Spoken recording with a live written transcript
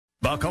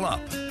Buckle up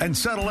and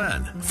settle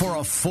in for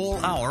a full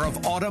hour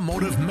of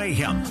automotive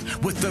mayhem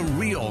with the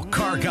real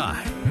car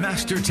guy,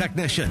 master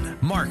technician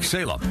Mark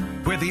Salem,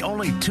 where the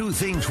only two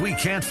things we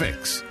can't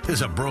fix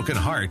is a broken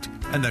heart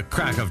and the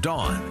crack of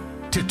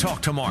dawn. To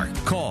talk to Mark,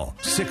 call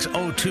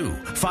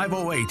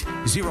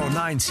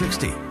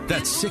 602-508-0960.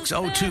 That's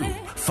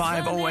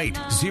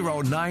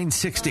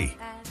 602-508-0960.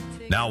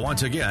 Now,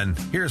 once again,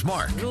 here's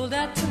Mark. Well,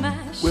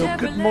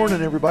 good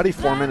morning, everybody.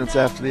 4 minutes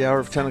after the hour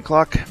of 10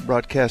 o'clock,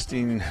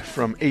 broadcasting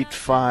from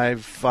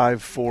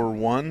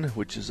 85541,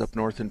 which is up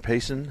north in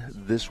Payson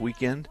this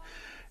weekend.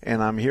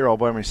 And I'm here all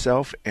by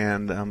myself,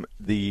 and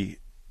the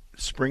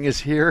spring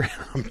is here.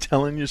 I'm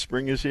telling you,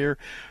 spring is here.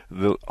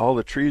 All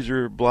the trees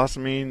are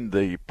blossoming.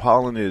 The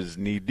pollen is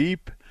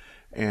knee-deep,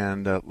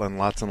 and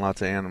lots and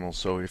lots of animals.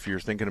 So if you're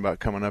thinking about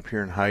coming up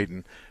here and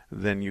hiding,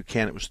 then you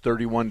can. It was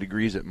 31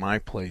 degrees at my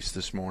place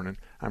this morning.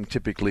 I'm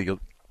typically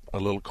a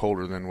little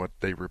colder than what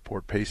they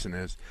report Payson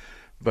is,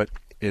 but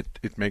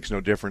it makes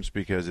no difference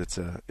because it's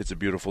a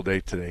beautiful day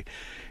today.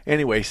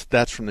 Anyways,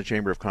 that's from the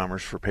Chamber of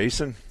Commerce for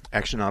Payson.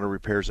 Action Auto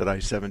Repairs at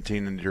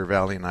I-17 in Deer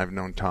Valley, and I've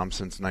known Tom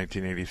since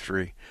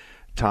 1983.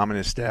 Tom and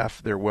his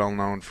staff, they're well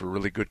known for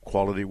really good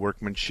quality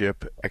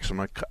workmanship,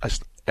 excellent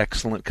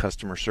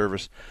customer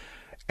service,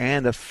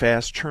 and a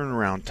fast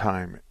turnaround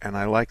time. And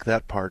I like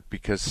that part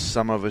because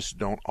some of us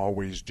don't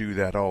always do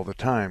that all the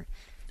time.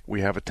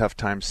 We have a tough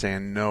time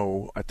saying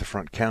no at the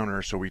front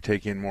counter, so we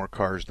take in more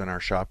cars than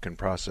our shop can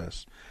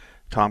process.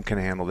 Tom can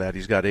handle that.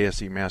 He's got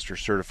ASE Master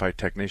Certified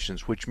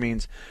Technicians, which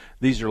means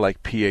these are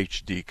like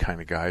PhD kind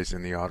of guys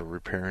in the auto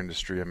repair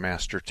industry, a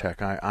master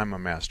tech. I'm a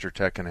master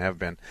tech and have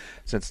been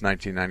since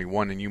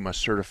 1991, and you must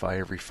certify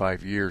every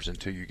 5 years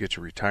until you get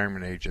to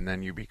retirement age, and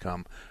then you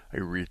become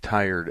a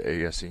retired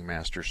ASE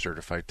Master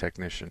Certified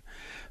Technician.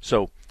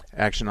 So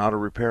Action Auto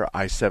Repair,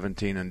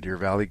 I-17 in Deer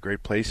Valley,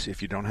 great place.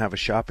 If you don't have a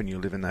shop and you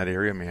live in that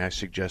area, may I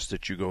suggest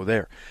that you go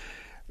there.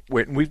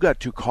 We've got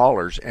two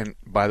callers, and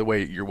by the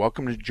way, you're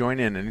welcome to join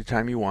in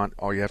anytime you want.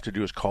 All you have to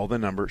do is call the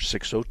number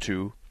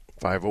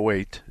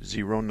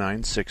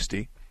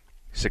 602-508-0960,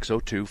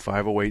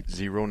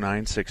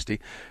 602-508-0960,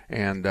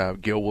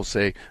 and Gil will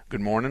say,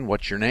 good morning,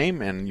 what's your name?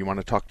 And you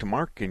want to talk to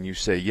Mark, and you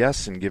say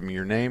yes, and give me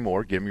your name,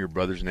 or give me your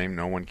brother's name,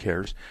 no one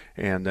cares.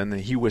 And then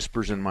he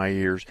whispers in my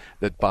ears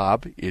that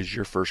Bob is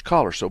your first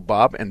caller. So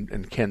Bob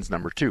and Ken's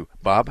number 2.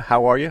 Bob,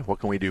 how are you? What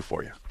can we do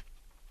for you?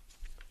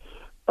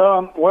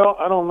 Well,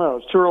 I don't know.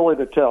 It's too early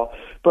to tell.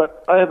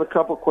 But I have a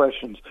couple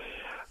questions.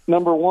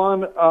 Number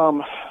one,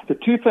 the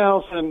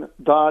 2000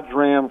 Dodge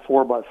Ram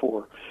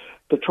 4x4.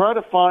 To try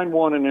to find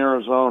one in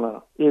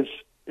Arizona is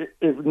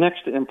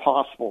next to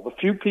impossible. The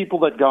few people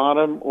that got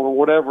them or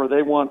whatever,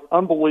 they want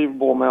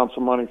unbelievable amounts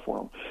of money for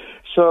them.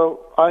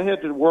 So I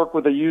had to work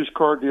with a used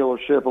car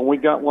dealership, and we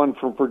got one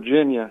from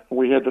Virginia.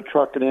 We had to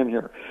truck it in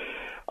here.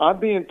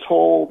 I'm being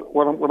told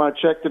when I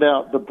checked it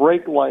out, the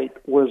brake light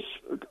was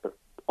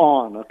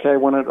on, okay,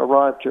 when it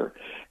arrived here.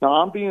 Now,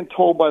 I'm being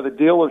told by the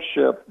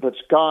dealership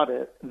that's got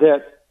it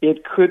that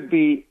it could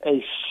be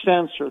a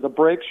sensor. The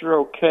brakes are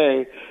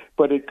okay,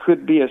 but it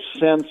could be a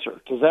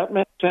sensor. Does that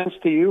make sense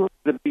to you, or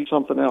could it be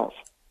something else?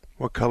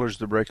 What color's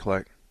the brake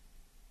light?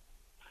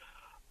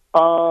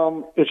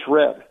 It's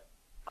red.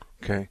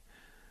 Okay.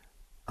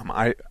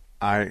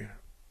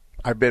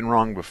 I've been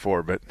wrong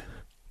before, but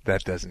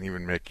that doesn't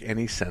even make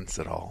any sense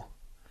at all.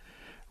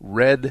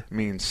 Red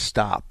means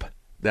stop.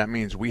 That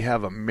means we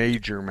have a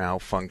major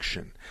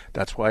malfunction.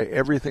 That's why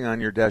everything on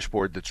your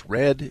dashboard that's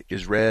red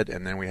is red,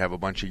 and then we have a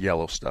bunch of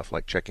yellow stuff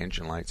like check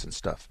engine lights and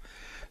stuff.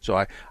 So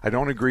I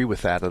don't agree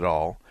with that at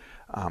all.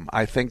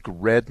 I think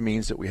red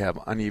means that we have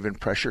uneven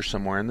pressure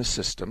somewhere in the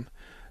system.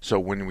 So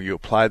when we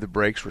apply the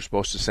brakes, we're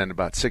supposed to send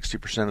about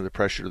 60% of the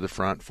pressure to the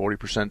front,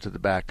 40% to the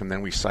back, and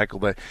then we cycle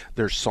that.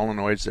 There's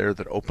solenoids there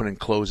that open and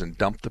close and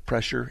dump the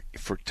pressure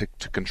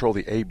to control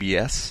the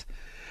ABS.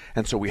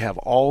 And so we have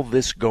all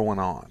this going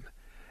on.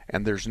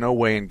 And there's no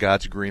way in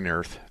God's green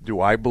earth do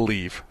I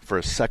believe for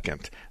a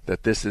second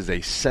that this is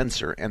a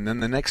sensor. And then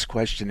the next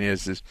question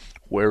is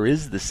where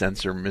is the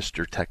sensor,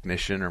 Mr.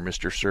 Technician or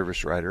Mr.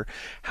 Service Writer?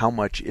 How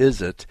much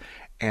is it?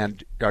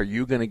 And are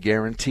you going to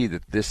guarantee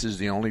that this is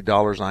the only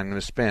dollars I'm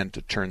going to spend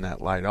to turn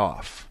that light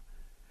off?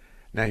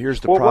 Now,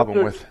 here's the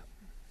problem with...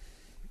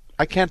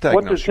 I can't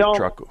diagnose your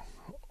truck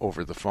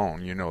over the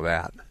phone. You know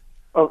that.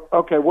 Oh,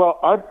 okay.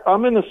 Well,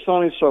 I'm in the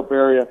Sunny Soap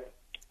area.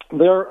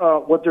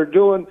 What they're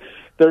doing...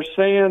 They're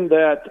saying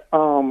that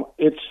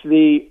it's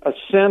a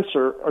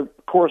sensor. Of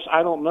course,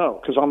 I don't know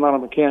because I'm not a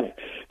mechanic.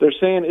 They're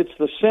saying it's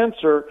the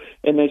sensor,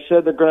 and they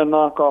said they're going to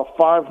knock off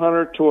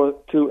 $500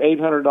 to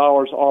 $800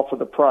 off of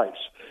the price.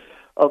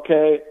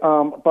 Okay,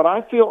 but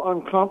I feel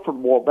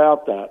uncomfortable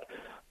about that.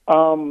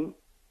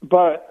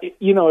 But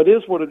you know, it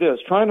is what it is.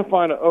 Trying to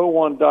find an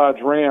 01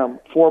 Dodge Ram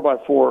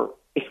 4x4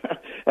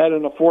 at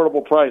an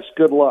affordable price.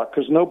 Good luck,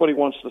 because nobody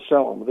wants to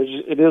sell them.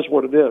 It is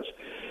what it is.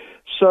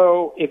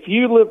 So if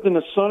you lived in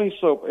the Sunny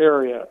Soap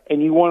area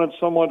and you wanted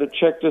someone to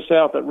check this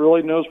out that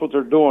really knows what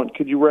they're doing,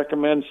 could you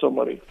recommend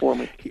somebody for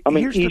me?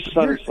 East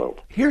Sunny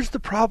Soap. Here's the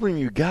problem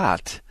you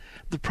got.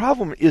 the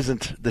problem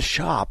isn't the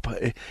shop.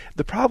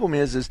 The problem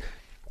is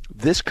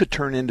this could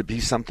turn into be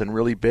something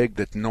really big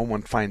that no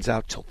one finds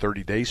out till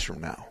 30 days from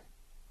now.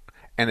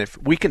 And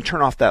if we can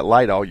turn off that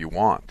light all you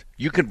want,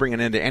 you can bring it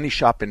into any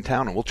shop in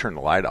town and we'll turn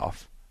the light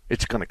off.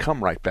 It's going to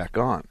come right back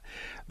on.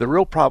 The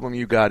real problem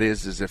you got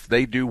is if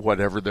they do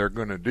whatever they're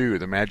going to do,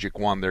 the magic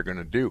wand they're going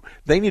to do,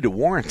 they need to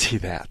warranty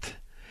that.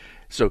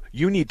 So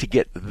you need to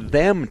get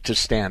them to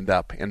stand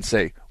up and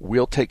say,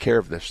 we'll take care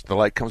of this. The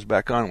light comes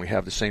back on and we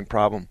have the same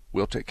problem,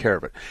 we'll take care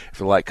of it. If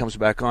the light comes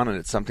back on and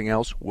it's something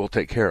else, we'll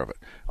take care of it.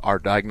 Our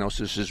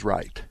diagnosis is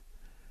right.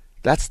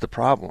 That's the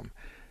problem.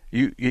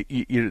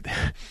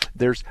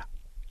 This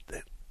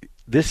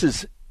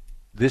is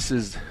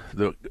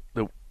the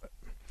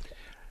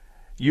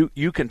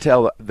you can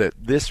tell that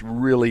this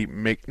really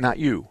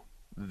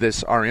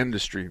our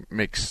industry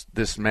makes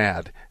this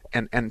mad.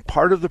 And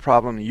part of the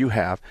problem you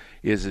have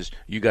is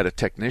you got a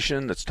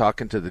technician that's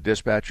talking to the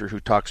dispatcher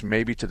who talks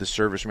maybe to the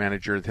service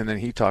manager, and then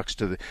he talks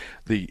to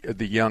the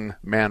young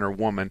man or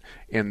woman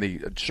in the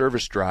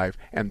service drive,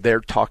 and they're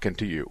talking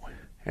to you.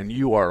 And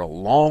you are a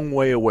long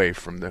way away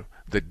from the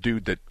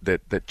dude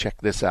that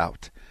checked this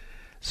out.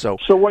 So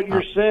what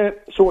you're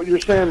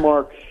saying,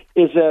 Mark,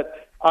 is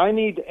that I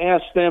need to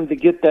ask them to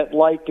get that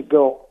light to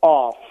go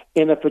off,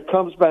 and if it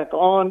comes back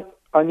on,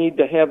 I need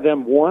to have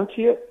them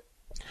warranty it.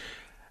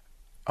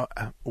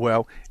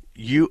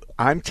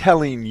 I'm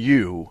telling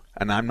you,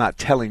 and I'm not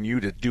telling you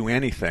to do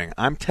anything.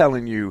 I'm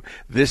telling you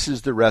this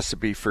is the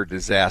recipe for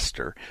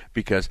disaster,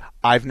 because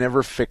I've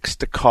never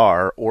fixed a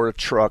car or a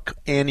truck,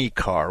 any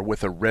car,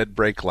 with a red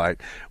brake light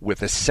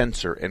with a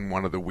sensor in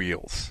one of the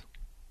wheels.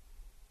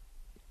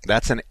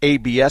 That's an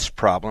ABS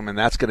problem, and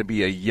that's going to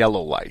be a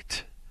yellow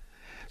light.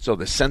 So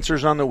the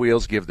sensors on the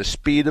wheels give the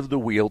speed of the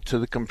wheel to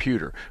the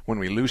computer. When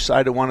we lose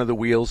sight of one of the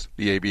wheels,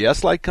 the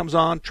ABS light comes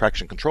on,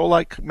 traction control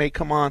light may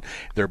come on.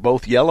 They're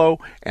both yellow,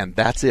 and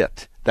that's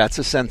it. That's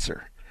a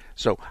sensor.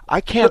 So I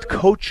can't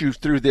coach you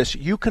through this.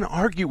 You can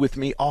argue with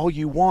me all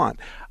you want.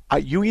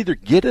 You either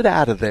get it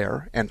out of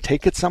there and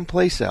take it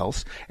someplace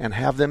else and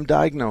have them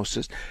diagnose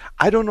it.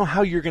 I don't know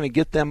how you're going to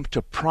get them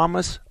to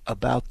promise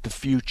about the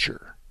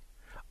future.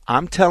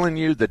 I'm telling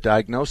you the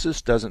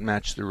diagnosis doesn't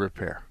match the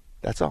repair.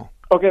 That's all.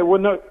 Okay, well,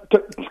 no.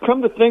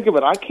 Come to think of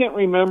it, I can't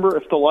remember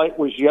if the light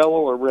was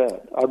yellow or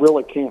red. I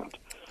really can't.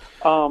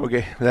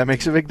 Okay, that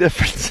makes a big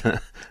difference.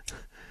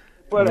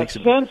 But a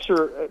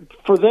sensor,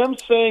 for them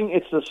saying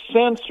it's a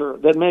sensor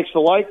that makes the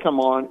light come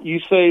on,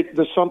 you say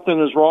there's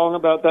something is wrong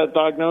about that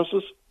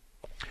diagnosis?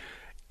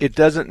 It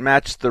doesn't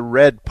match the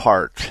red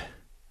part.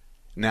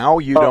 Now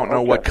you don't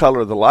know what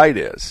color the light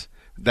is.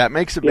 That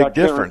makes a big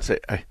difference. A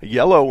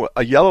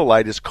yellow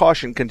light is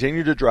caution,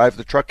 continue to drive,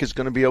 the truck is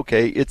going to be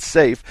okay, it's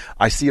safe,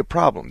 I see a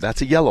problem.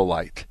 That's a yellow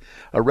light.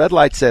 A red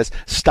light says,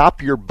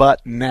 stop your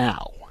butt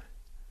now.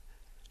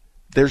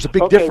 There's a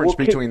big difference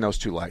between those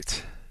two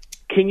lights.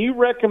 Can you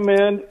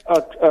recommend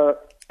a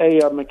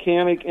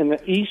mechanic in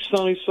the East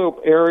Sunny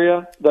Soap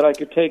area that I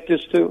could take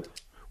this to?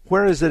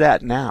 Where is it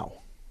at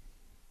now?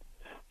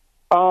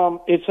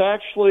 It's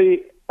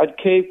actually at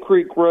Cave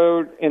Creek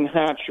Road in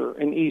Hatcher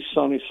in East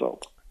Sunny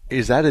Soap.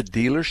 Is that a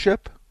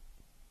dealership?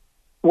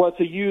 Well, it's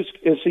a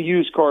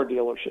used car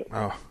dealership.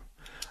 Oh,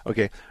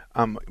 okay.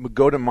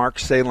 Go to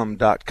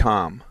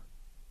marksalem.com,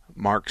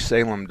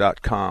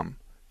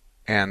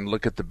 and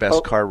look at the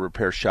best car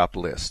repair shop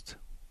list.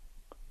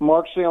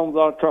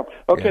 marksalem.com.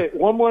 Okay,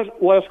 One more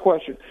last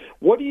question.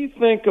 What do you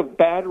think of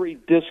battery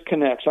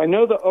disconnects? I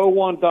know the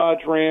 01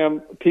 Dodge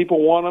Ram,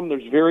 people want them.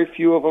 There's very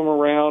few of them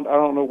around. I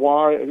don't know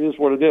why. It is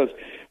what it is.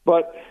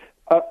 But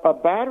a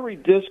battery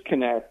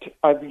disconnect,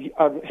 I've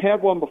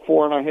had one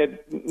before, and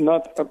it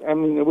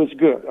was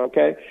good,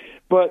 okay?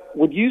 But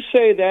would you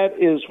say that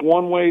is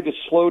one way to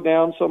slow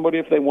down somebody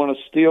if they want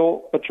to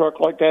steal a truck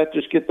like that,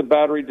 just get the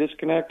battery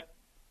disconnect?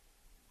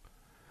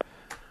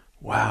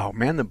 Wow,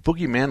 man, the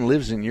boogeyman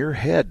lives in your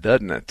head,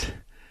 doesn't it?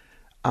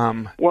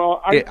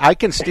 Well, I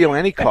can steal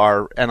any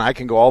car, and I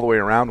can go all the way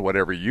around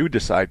whatever you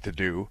decide to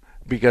do,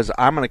 because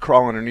I'm going to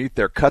crawl underneath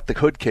there, cut the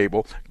hood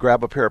cable,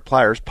 grab a pair of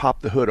pliers,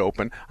 pop the hood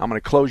open. I'm going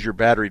to close your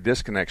battery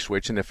disconnect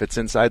switch, and if it's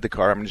inside the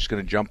car, I'm just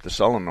going to jump the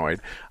solenoid.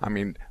 I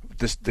mean,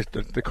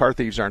 the car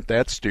thieves aren't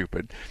that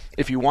stupid.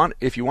 If you want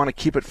to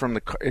keep it from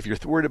the car, if you're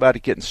worried about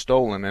it getting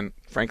stolen, and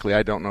frankly,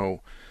 I don't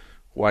know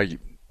why.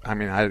 I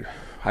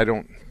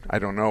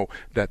don't know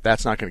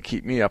that's not going to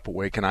keep me up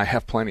awake, and I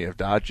have plenty of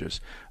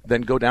Dodges.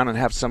 Then go down and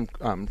have some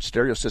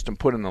stereo system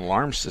put an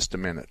alarm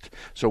system in it.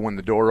 So when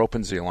the door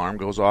opens, the alarm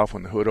goes off.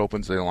 When the hood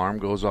opens, the alarm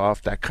goes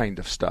off. That kind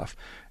of stuff,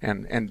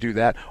 and do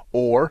that.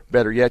 Or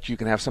better yet, you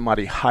can have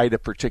somebody hide a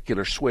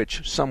particular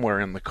switch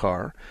somewhere in the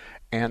car,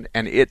 and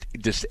it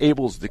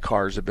disables the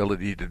car's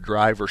ability to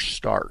drive or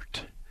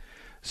start.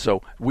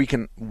 So we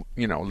can,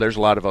 there's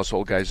a lot of us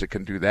old guys that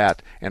can do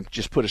that, and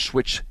just put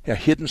a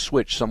hidden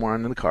switch somewhere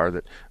in the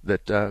car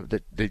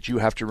that you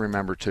have to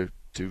remember to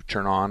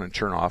turn on and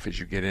turn off as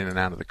you get in and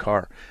out of the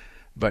car.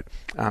 But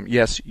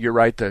yes, you're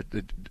right.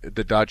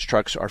 The Dodge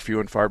trucks are few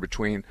and far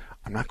between.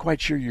 I'm not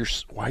quite sure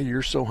why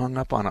you're so hung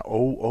up on a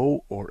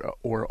 00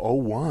 or a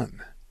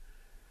 01.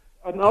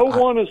 an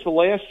 01 is the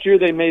last year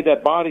they made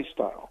that body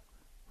style.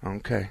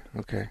 Okay.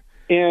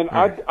 And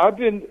I've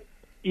been,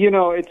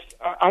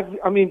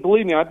 I mean,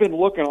 believe me, I've been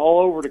looking all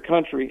over the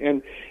country,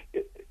 and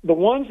the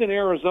ones in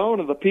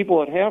Arizona, the people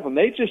that have them,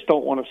 they just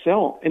don't want to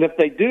sell them. And if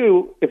they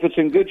do, if it's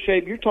in good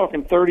shape, you're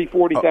talking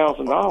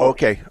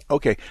 $30,000-$40,000.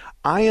 Okay.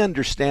 I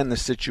understand the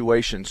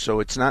situation, so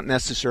it's not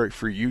necessary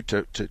for you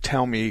to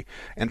tell me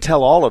and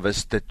tell all of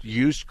us that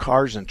used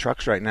cars and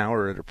trucks right now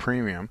are at a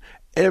premium.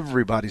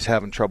 Everybody's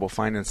having trouble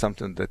finding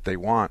something that they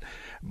want,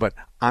 but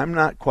I'm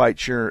not quite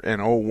sure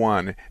an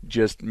 01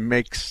 just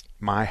makes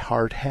my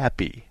heart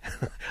happy.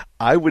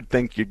 I would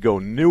think you'd go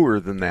newer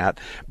than that,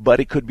 but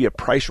it could be a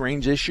price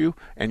range issue,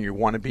 and you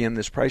want to be in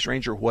this price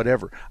range or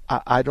whatever.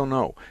 I don't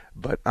know,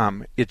 but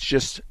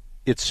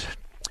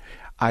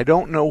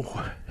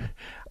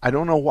I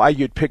don't know why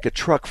you'd pick a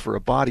truck for a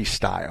body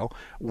style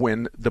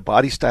when the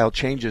body style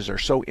changes are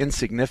so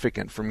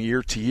insignificant from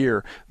year to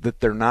year that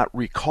they're not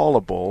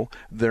recallable.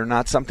 They're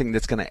not something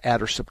that's going to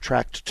add or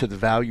subtract to the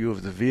value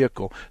of the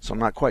vehicle. So I'm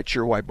not quite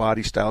sure why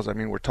body styles. I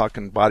mean, we're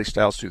talking body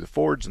styles through the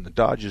Fords and the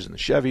Dodges and the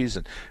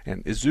Chevys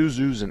and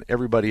Isuzus and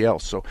everybody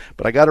else. So,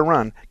 but I got to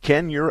run.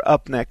 Ken, you're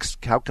up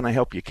next. How can I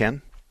help you,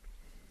 Ken?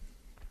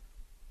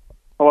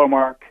 Hello,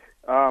 Mark.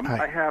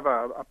 Hi. I have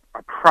a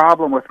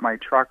problem with my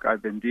truck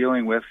I've been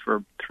dealing with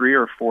for 3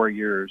 or 4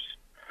 years,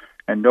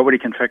 and nobody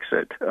can fix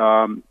it.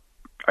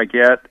 I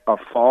get a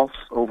false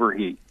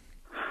overheat.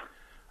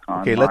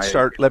 Okay, let's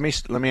start. Let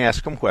me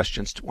ask some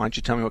questions. Why don't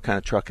you tell me what kind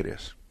of truck it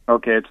is?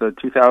 Okay, it's a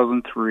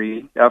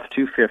 2003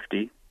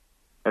 F250,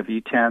 a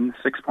V10,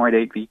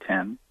 6.8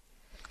 V10.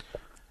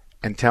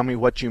 And tell me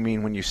what you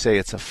mean when you say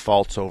it's a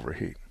false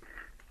overheat.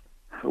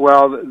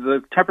 Well,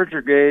 the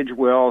temperature gauge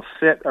will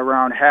sit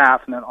around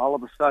half, and then all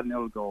of a sudden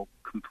it'll go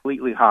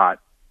completely hot,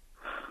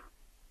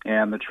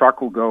 and the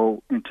truck will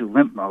go into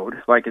limp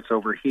mode, like it's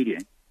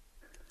overheating.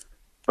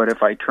 But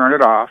if I turn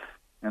it off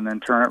and then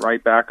turn it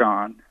right back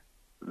on,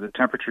 the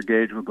temperature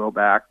gauge will go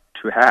back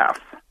to half,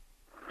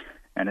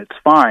 and it's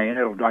fine.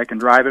 I can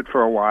drive it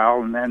for a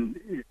while, and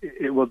then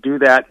it will do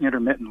that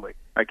intermittently.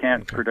 I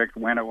can't predict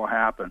when it will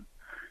happen.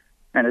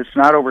 And it's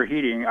not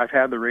overheating. I've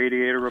had the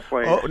radiator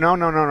replaced. Oh, no.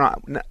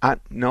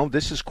 No,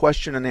 this is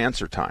question and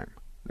answer time.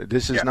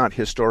 This is not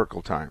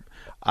historical time.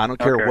 I don't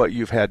care what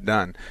you've had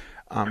done.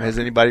 Has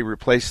anybody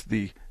replaced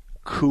the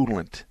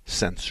coolant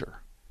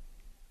sensor?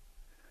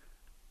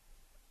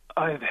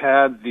 I've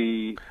had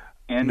the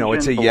engine No,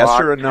 it's a yes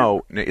or a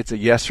no. It's a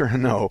yes or a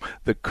no.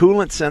 The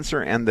coolant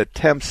sensor and the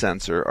temp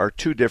sensor are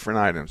two different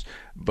items,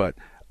 but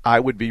I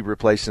would be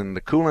replacing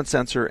the coolant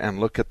sensor and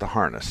look at the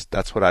harness.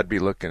 That's what I'd be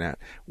looking at.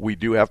 We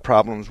do have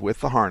problems with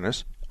the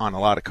harness on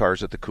a lot of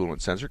cars at the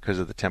coolant sensor because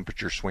of the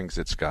temperature swings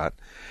it's got.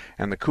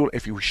 And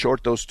if you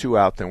short those two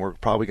out, then we're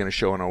probably going to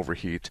show an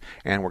overheat,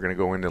 and we're going to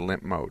go into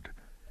limp mode.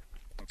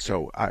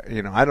 So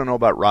I don't know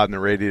about rodding the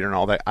radiator and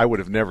all that. I would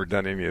have never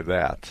done any of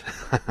that.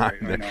 I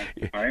know.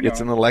 It's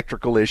an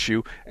electrical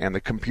issue, and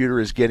the computer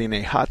is getting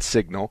a hot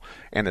signal,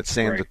 and it's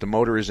saying that the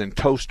motor is in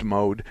toast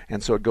mode,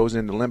 and so it goes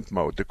into limp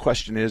mode. The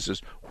question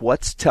is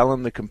what's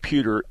telling the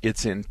computer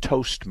it's in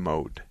toast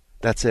mode?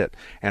 That's it.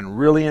 And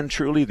really and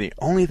truly, the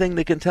only thing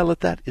that can tell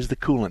it that is the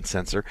coolant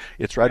sensor.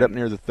 It's right up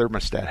near the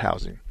thermostat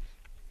housing.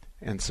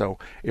 And so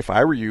if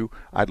I were you,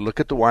 I'd look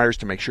at the wires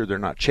to make sure they're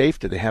not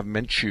chafed, they haven't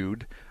been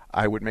chewed.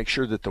 I would make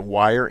sure that the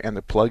wire and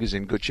the plug is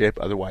in good shape.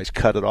 Otherwise,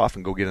 cut it off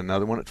and go get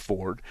another one at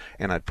Ford.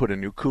 And I'd put a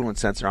new coolant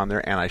sensor on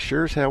there. And I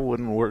sure as hell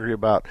wouldn't worry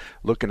about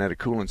looking at a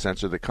coolant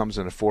sensor that comes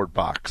in a Ford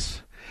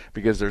box,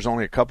 because there's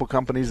only a couple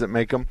companies that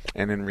make them.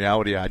 And in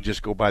reality, I'd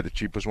just go buy the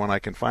cheapest one I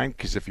can find,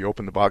 because if you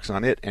open the box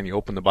on it and you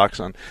open the box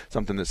on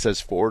something that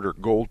says Ford or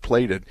gold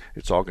plated,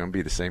 it's all going to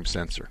be the same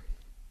sensor.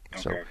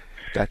 Okay. So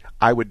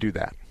I would do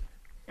that.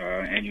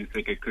 And you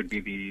think it could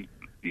be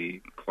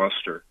the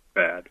cluster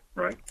bad,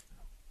 right?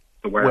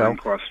 The wiring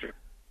cluster.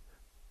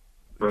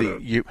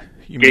 You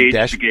mean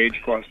the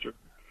gauge cluster.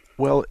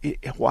 Well,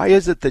 why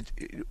is it that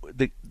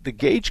the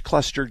gauge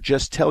cluster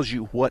just tells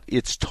you what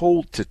it's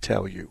told to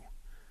tell you?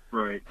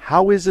 Right.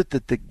 How is it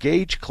that the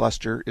gauge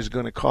cluster is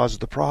going to cause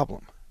the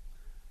problem?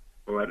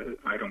 Well,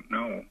 I don't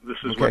know. This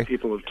is what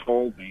people have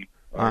told me.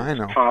 I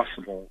know. It's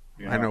possible.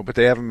 I know, but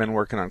they haven't been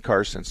working on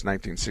cars since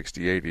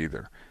 1968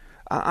 either.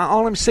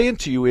 All I'm saying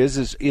to you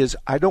is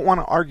I don't want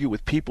to argue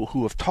with people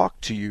who have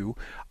talked to you.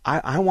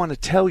 I want to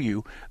tell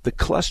you the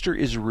cluster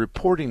is a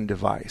reporting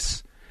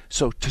device.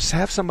 So to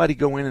have somebody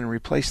go in and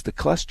replace the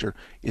cluster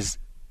is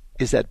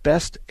at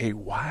best a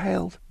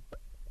wild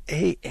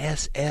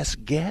ASS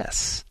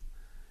guess.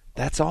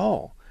 That's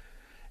all.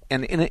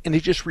 And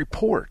it just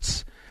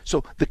reports.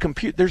 So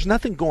there's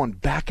nothing going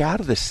back out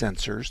of the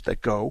sensors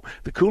that go.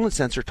 The coolant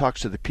sensor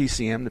talks to the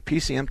PCM. The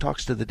PCM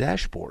talks to the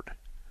dashboard.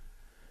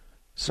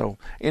 So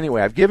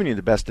anyway, I've given you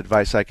the best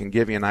advice I can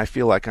give you, and I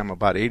feel like I'm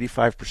about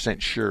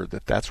 85% sure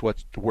that that's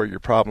where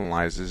your problem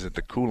lies, is at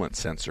the coolant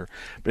sensor.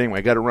 But anyway,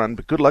 I got to run.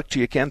 But good luck to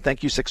you, Ken.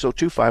 Thank you,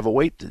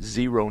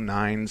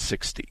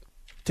 602-508-0960.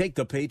 Take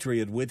the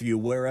Patriot with you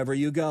wherever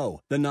you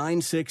go. The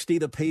 960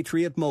 The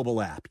Patriot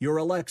mobile app, your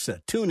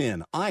Alexa,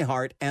 TuneIn,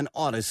 iHeart, and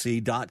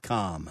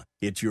Odyssey.com.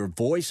 It's your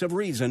voice of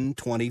reason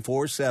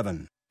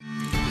 24/7.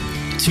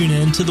 Tune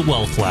in to The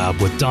Wealth Lab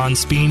with Don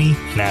Spini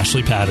and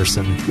Ashley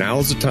Patterson.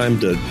 Now's the time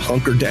to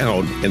hunker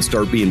down and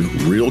start being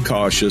real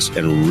cautious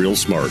and real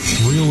smart.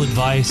 Real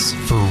advice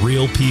for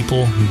real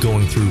people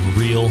going through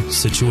real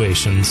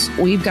situations.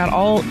 We've got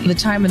all the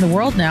time in the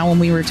world now when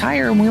we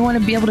retire, and we want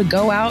to be able to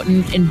go out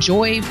and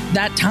enjoy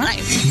that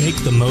time. Make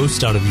the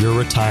most out of your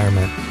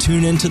retirement.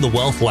 Tune in to The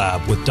Wealth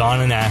Lab with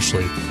Don and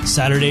Ashley,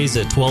 Saturdays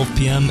at 12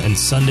 p.m. and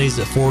Sundays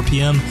at 4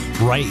 p.m.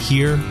 right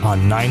here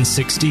on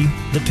 960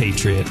 The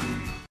Patriot.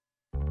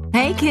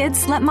 Hey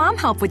kids, let mom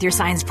help with your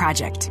science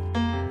project.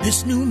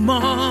 This new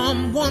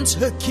mom wants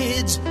her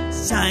kids'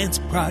 science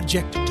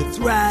project to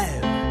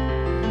thrive.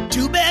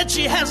 Too bad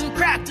she hasn't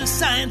cracked a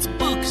science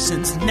book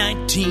since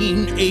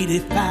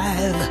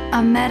 1985.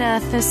 A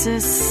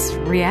metathesis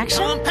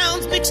reaction?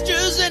 Compounds,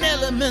 mixtures, and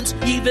elements.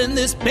 Even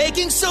this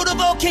baking soda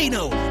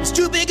volcano is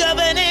too big of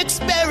an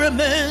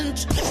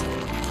experiment.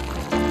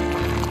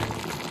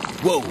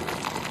 Whoa.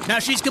 Now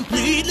she's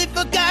completely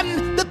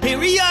forgotten the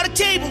periodic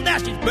table. Now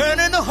she's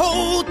burning a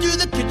hole through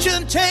the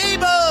kitchen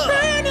table.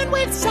 Burning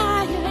with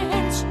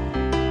science.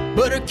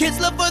 But her kids'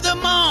 love for the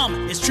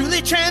mom is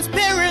truly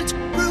transparent.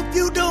 Proof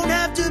you don't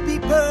have to be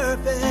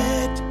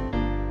perfect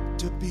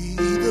to be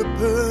the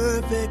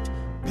perfect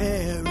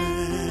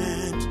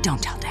parent.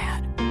 Don't tell Dad.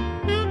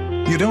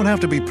 You don't have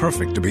to be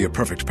perfect to be a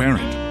perfect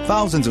parent.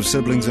 Thousands of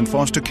siblings in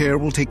foster care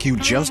will take you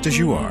just as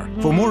you are.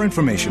 For more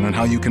information on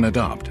how you can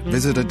adopt,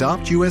 visit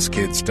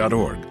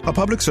adoptuskids.org. A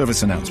public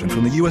service announcement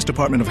from the U.S.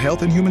 Department of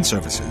Health and Human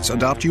Services,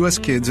 Adopt U.S.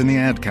 Kids, and the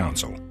Ad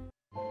Council.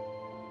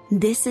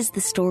 This is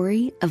the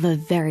story of a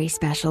very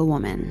special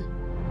woman.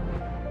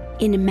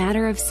 In a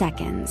matter of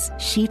seconds,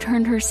 she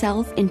turned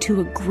herself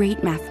into a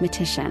great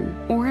mathematician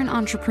or an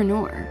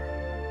entrepreneur.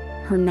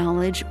 Her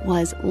knowledge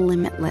was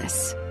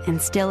limitless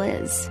and still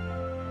is.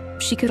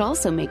 She could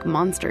also make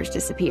monsters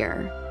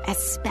disappear,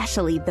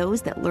 especially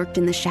those that lurked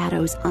in the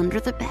shadows under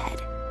the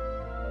bed.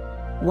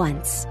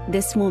 Once,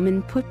 this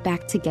woman put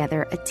back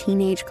together a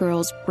teenage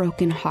girl's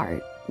broken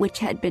heart, which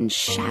had been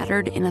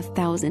shattered in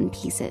 1,000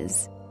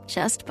 pieces,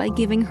 just by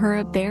giving her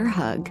a bear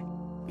hug.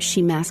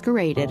 She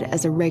masqueraded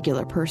as a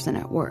regular person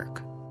at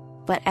work,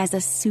 but as a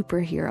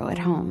superhero at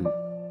home.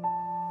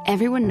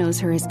 Everyone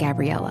knows her as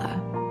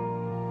Gabriella.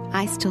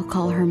 I still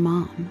call her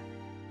Mom.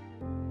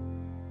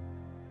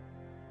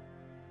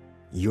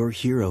 Your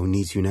hero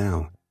needs you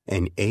now,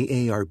 and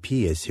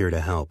AARP is here to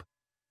help.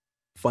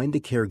 Find the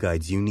care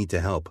guides you need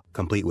to help,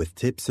 complete with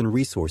tips and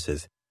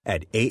resources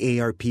at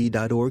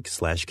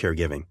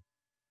aarp.org/caregiving.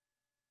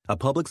 A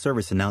public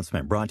service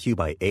announcement brought to you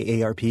by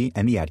AARP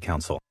and the Ad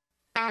Council.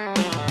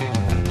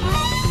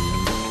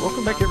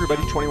 Welcome back,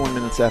 everybody. 21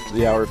 minutes after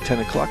the hour of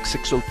 10 o'clock,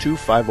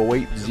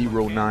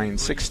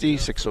 602-508-0960,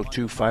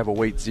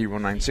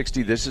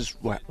 602-508-0960. This is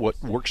what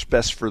works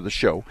best for the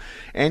show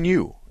and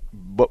you.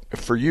 But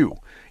for you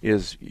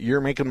is your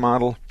make and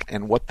model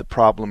and what the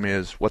problem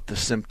is, what the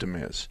symptom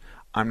is.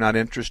 I'm not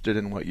interested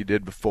in what you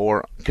did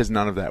before because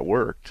none of that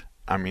worked.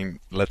 I mean,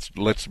 let's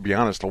be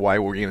honest. Why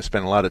we're going to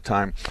spend a lot of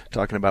time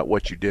talking about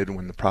what you did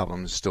when the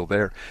problem is still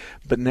there.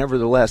 But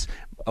nevertheless,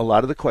 a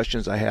lot of the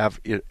questions I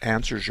have,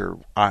 answers are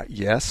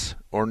yes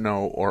or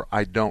no or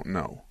I don't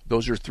know.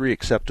 Those are three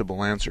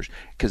acceptable answers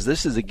because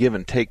this is a give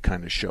and take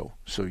kind of show.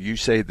 So you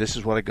say, this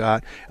is what I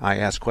got. I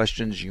ask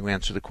questions. You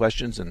answer the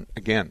questions. And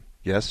again,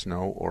 yes,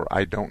 no, or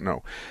I don't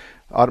know.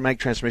 Automatic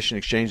Transmission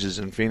Exchanges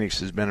in Phoenix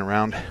has been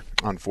around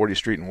on 40th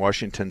Street in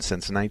Washington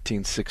since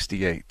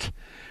 1968.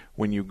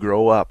 When you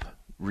grow up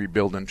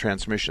rebuilding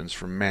transmissions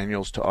from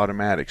manuals to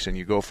automatics, and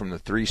you go from the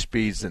 3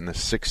 speeds in the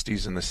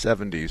 60s and the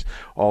 70s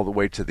all the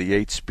way to the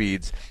 8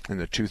 speeds in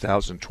the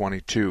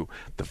 2022,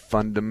 the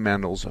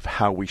fundamentals of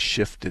how we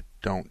shift it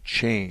don't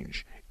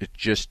change. It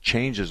just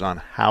changes on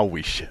how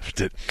we shift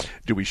it.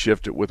 Do we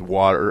shift it with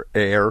water,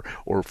 air,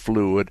 or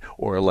fluid,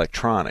 or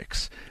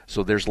electronics?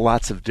 So there's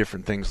lots of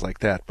different things like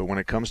that. But when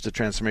it comes to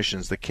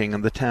transmissions, the king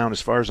of the town,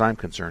 as far as I'm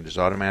concerned, is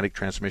Automatic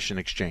Transmission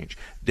Exchange.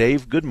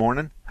 Dave, good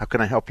morning. How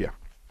can I help you?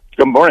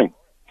 Good morning.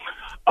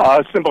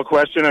 Simple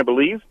question, I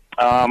believe.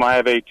 I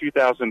have a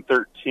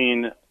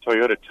 2013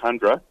 Toyota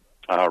Tundra,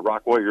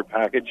 Rock Warrior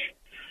package,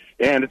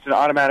 and it's an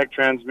automatic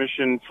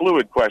transmission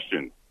fluid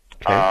question.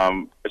 Okay.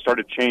 I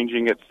started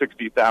changing at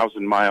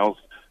 60,000 miles.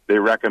 They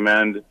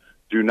recommend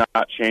do not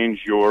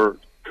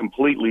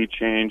completely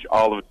change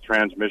all of the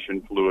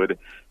transmission fluid.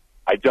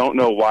 I don't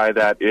know why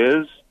that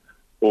is,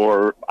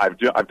 or I've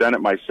done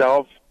it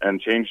myself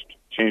and changed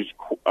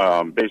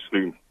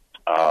basically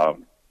a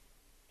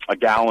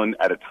gallon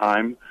at a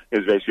time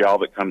is basically all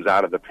that comes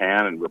out of the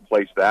pan, and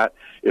replace that.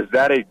 Is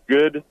that a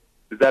good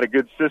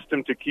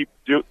system to keep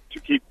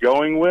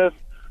going with,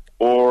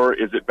 or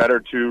is it better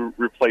to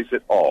replace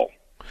it all?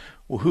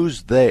 Well,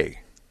 who's they?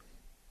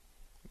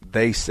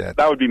 They said.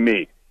 That would be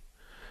me.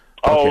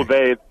 Okay. Oh,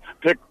 they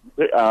pick,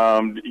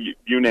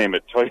 you name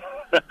it.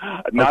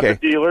 Not okay.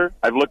 The dealer.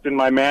 I've looked in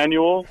my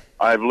manual.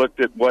 I've looked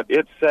at what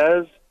it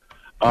says.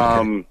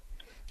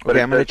 But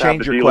I'm going to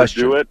change your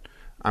question.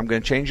 I'm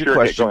going to change your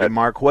question to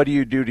Mark. What do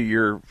you do to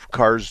your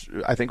cars?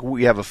 I think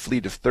we have a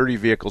fleet of 30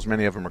 vehicles.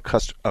 Many of them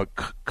are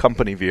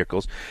company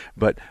vehicles.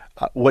 But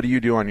what do you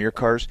do on your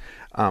cars?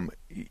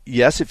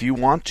 Yes, if you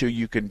want to,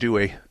 you can do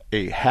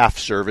a half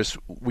service.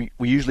 We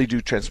usually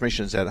do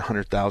transmissions at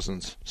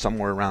 100,000,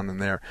 somewhere around in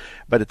there.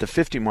 But at the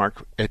 50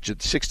 mark, at the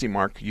 60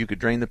 mark, you could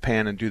drain the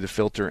pan and do the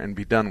filter and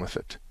be done with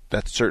it.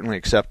 That's certainly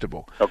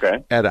acceptable.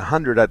 Okay. At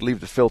 100, I'd leave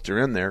the filter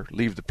in there,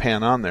 leave the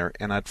pan on there,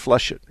 and I'd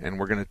flush it. And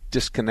we're going to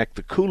disconnect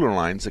the cooler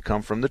lines that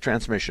come from the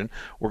transmission.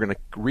 We're going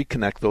to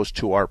reconnect those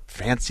to our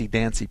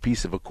fancy-dancy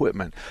piece of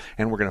equipment,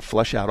 and we're going to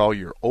flush out all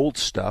your old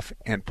stuff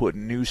and put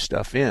new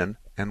stuff in,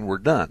 and we're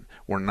done.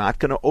 We're not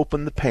going to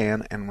open the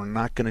pan, and we're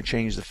not going to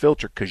change the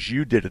filter because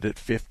you did it at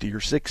 50 or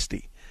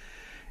 60.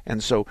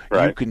 And so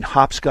you can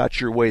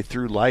hopscotch your way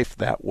through life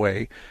that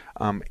way.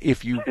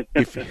 If you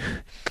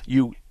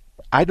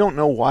I don't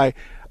know why.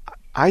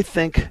 I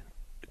think,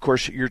 of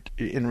course,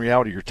 in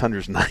reality, your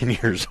Tundra's 9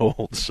 years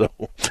old, so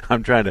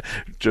I'm trying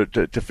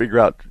to figure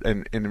out,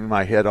 and in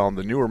my head on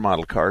the newer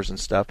model cars and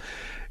stuff,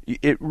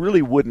 it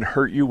really wouldn't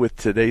hurt you with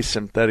today's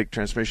synthetic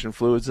transmission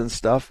fluids and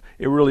stuff.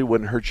 It really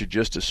wouldn't hurt you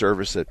just to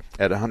service it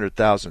at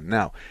 100,000.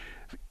 Now,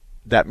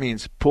 that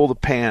means pull the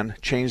pan,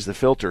 change the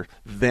filter,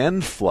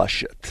 then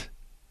flush it.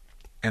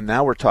 And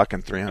now we're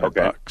talking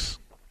 $300.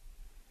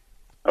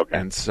 Okay.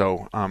 And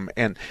so,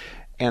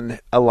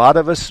 and a lot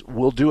of us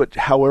will do it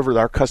however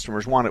our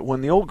customers want it. When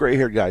the old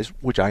gray-haired guys,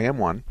 which I am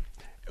one,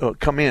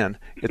 come in,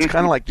 it's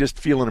kind of like just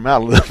feeling them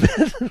out a little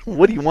bit.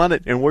 What do you want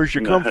it, and where's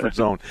your comfort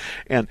zone?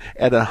 And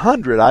at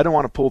 100, I don't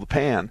want to pull the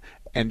pan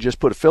and just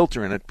put a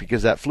filter in it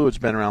because that fluid's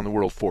been around the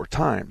world 4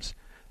 times.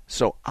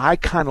 So I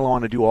kind of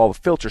want to do all the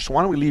filters. So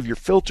why don't we leave your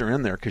filter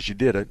in there because you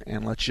did it,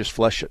 and let's just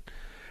flush it.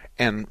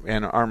 And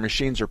our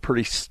machines are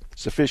pretty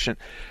successful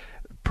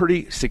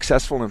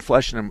in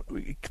flushing them.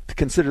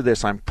 Consider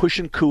this: I'm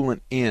pushing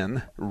coolant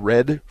in,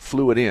 red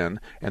fluid in,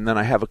 and then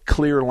I have a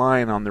clear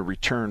line on the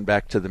return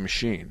back to the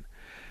machine.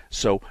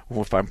 So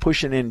if I'm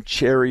pushing in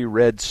cherry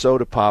red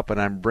soda pop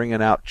and I'm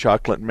bringing out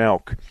chocolate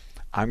milk,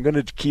 I'm going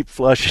to keep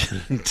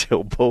flushing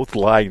until both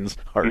lines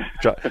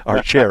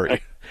are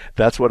cherry.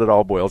 That's what it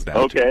all boils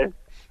down to.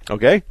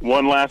 Okay?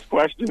 One last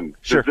question.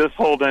 Sure. Does this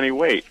hold any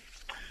weight?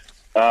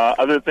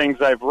 Other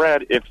things I've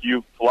read, if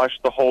you flush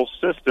the whole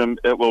system,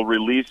 it will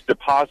release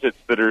deposits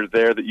that are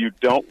there that you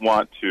don't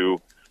want to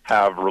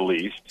have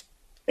released.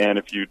 And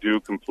if you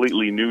do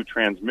completely new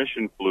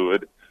transmission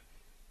fluid,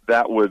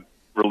 that would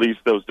release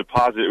those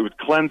deposits. It would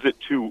cleanse it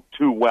too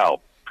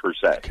well, per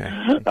se. Okay.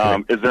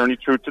 Is there any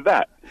truth to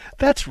that?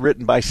 That's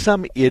written by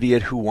some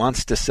idiot who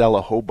wants to sell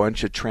a whole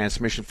bunch of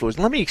transmission fluids.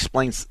 Let me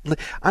explain.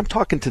 I'm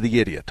talking to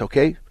the idiot,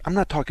 okay? I'm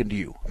not talking to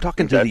you. I'm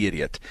talking to the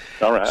idiot.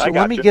 All right. So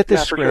let me get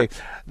this straight.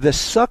 Sure. The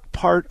suck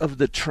part of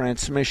the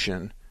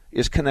transmission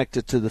is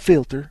connected to the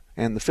filter,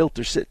 and the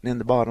filter's sitting in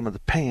the bottom of the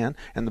pan,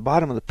 and the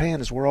bottom of the pan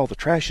is where all the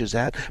trash is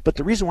at. But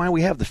the reason why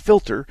we have the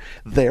filter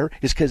there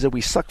is because if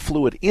we suck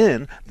fluid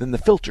in, then the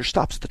filter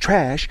stops the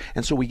trash,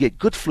 and so we get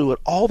good fluid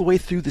all the way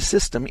through the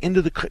system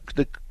into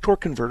the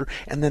torque converter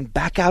and then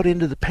back out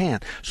into the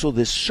pan. So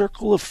this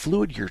circle of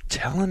fluid, you're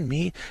telling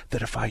me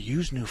that if I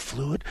use new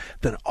fluid,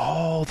 then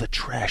all the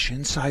trash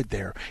inside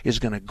there is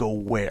going to go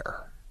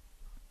where?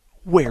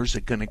 Where's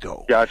it going to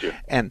go? Gotcha.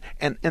 And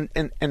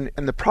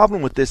the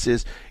problem with this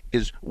is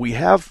we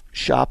have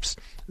shops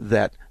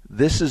that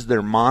this is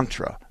their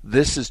mantra.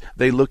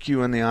 They look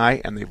you in the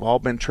eye, and they've all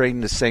been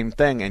trading the same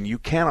thing, and you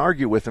can't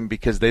argue with them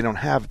because they don't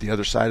have the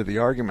other side of the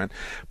argument.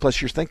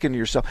 Plus, you're thinking to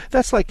yourself,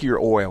 that's like your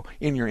oil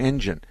in your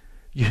engine.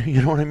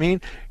 You know what I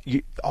mean?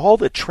 All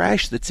the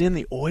trash that's in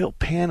the oil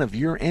pan of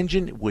your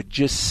engine would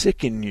just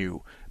sicken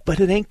you, but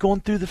it ain't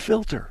going through the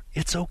filter.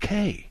 It's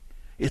okay.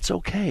 It's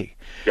okay.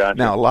 Gotcha.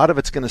 Now, a lot of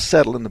it's going to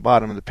settle in the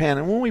bottom of the pan,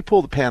 and when we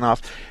pull the pan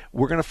off,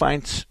 we're going to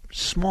find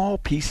small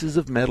pieces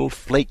of metal,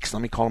 flakes.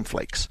 Let me call them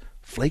flakes.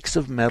 Flakes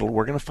of metal.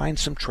 We're going to find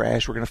some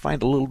trash. We're going to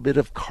find a little bit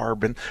of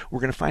carbon. We're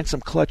going to find some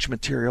clutch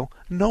material.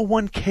 No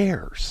one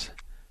cares.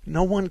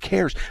 No one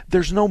cares.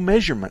 There's no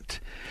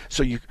measurement.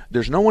 So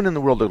there's no one in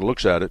the world that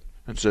looks at it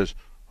and says,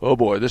 oh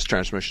boy, this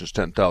transmission's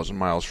 10,000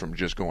 miles from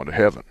just going to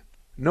heaven.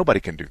 Nobody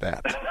can do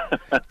that.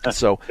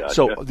 So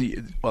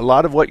a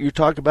lot of what you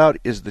talk about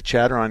is the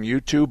chatter on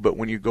YouTube, but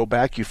when you go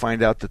back, you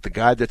find out that the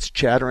guy that's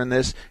chattering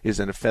this is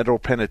in a federal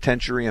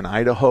penitentiary in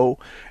Idaho,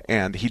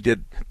 and he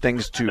did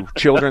things to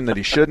children that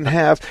he shouldn't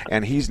have,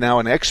 and he's now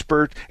an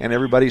expert, and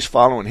everybody's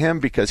following him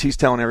because he's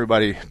telling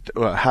everybody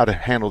how to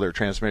handle their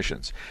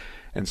transmissions.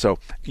 And so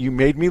you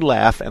made me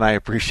laugh, and I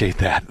appreciate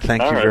that.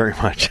 Thank you very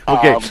much.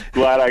 Okay. I'm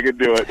glad I could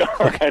do it.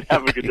 All right.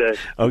 Have a good day.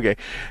 Okay.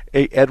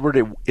 Hey,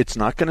 Edward, it's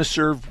not going to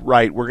serve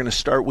right. We're going to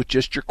start with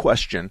just your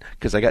question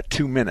because I got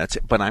 2 minutes,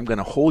 but I'm going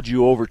to hold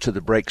you over to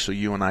the break so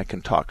you and I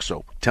can talk.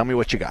 So tell me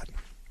what you got.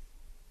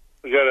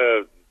 We got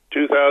a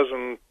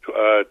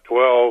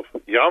 2012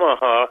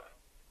 Yamaha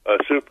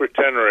Super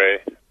Tenere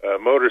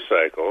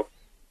motorcycle,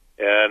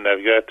 and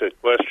I've got a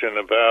question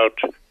about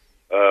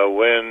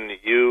when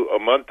you, a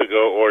month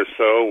ago or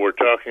so, were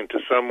talking to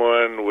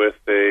someone with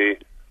a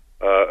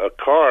a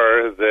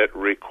car that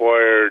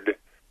required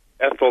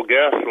ethyl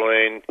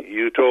gasoline,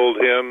 you told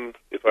him,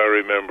 if I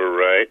remember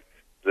right,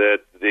 that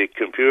the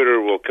computer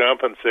will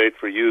compensate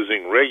for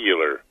using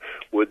regular.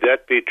 Would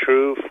that be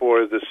true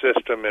for the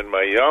system in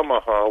my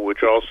Yamaha,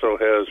 which also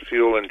has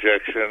fuel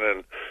injection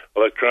and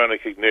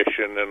electronic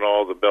ignition and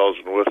all the bells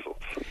and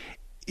whistles?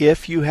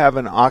 If you have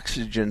an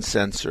oxygen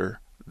sensor,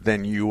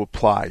 then you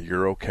apply.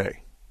 You're okay.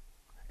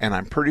 And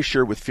I'm pretty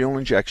sure with fuel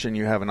injection,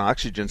 you have an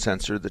oxygen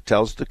sensor that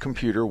tells the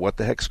computer what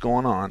the heck's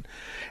going on.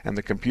 And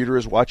the computer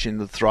is watching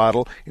the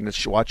throttle and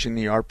it's watching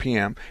the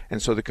RPM.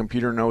 And so the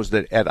computer knows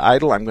that at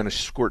idle, I'm going to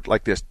squirt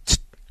like this.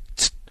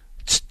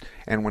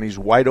 And when he's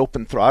wide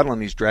open throttle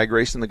and he's drag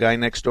racing the guy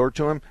next door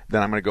to him,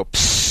 then I'm going to go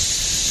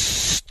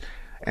psst.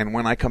 And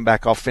when I come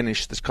back, I'll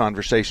finish this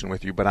conversation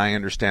with you, but I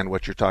understand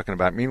what you're talking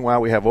about.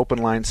 Meanwhile, we have open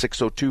line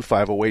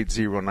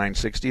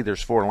 602-508-0960.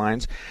 There's 4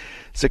 lines.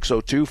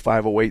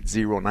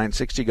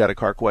 602-508-0960. Got a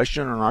car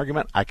question or an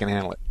argument? I can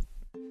handle it.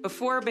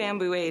 Before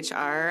Bamboo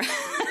HR,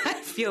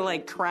 I feel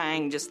like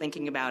crying just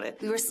thinking about it.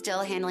 We were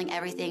still handling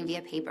everything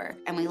via paper,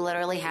 and we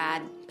literally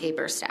had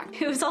paper stacked.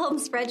 It was all in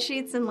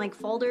spreadsheets and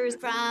folders.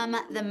 From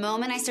the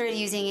moment I started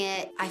using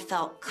it, I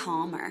felt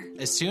calmer.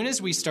 As soon as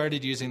we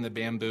started using the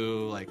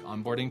Bamboo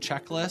onboarding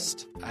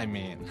checklist, I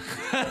mean,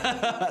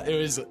 it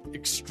was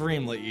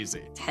extremely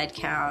easy. Head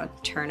count,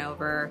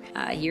 turnover,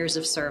 years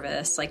of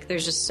service.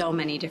 There's just so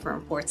many different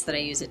reports that I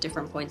use at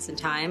different points in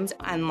time.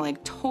 I'm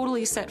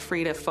totally set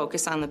free to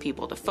focus on the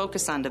people, to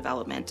focus on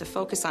development, to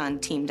focus on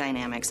team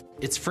dynamics.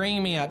 It's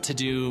freeing me up to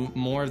do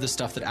more of the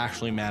stuff that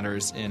actually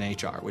matters in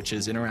HR, which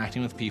is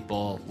interacting with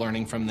people,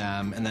 learning from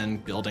them, and then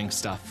building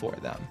stuff for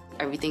them.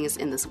 Everything is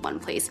in this one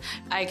place.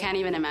 I can't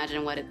even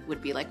imagine what it would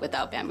be like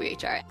without Bamboo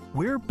HR.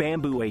 We're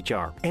Bamboo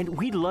HR, and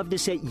we'd love to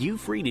set you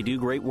free to do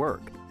great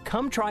work.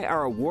 Come try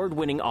our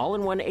award-winning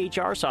all-in-one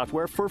HR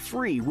software for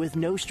free with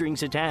no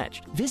strings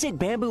attached. Visit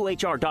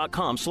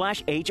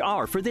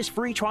bamboohr.com/HR for this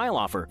free trial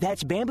offer.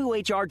 That's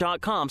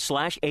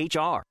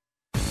bamboohr.com/HR.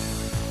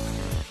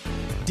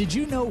 Did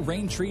you know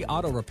Raintree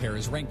Auto Repair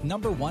is ranked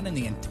 #1 in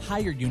the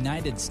entire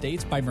United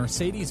States by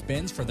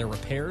Mercedes-Benz for their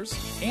repairs?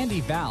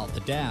 Andy Val, the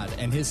dad,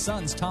 and his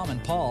sons Tom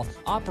and Paul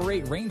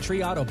operate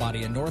Raintree Auto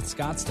Body in North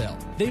Scottsdale.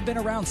 They've been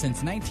around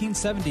since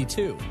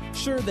 1972.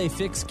 Sure, they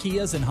fix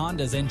Kias and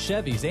Hondas and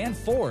Chevys and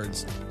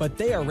Fords, but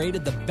they are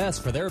rated the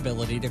best for their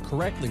ability to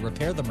correctly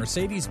repair the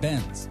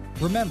Mercedes-Benz.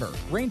 Remember,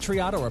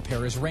 Raintree Auto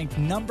Repair is ranked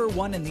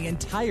 #1 in the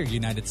entire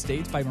United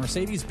States by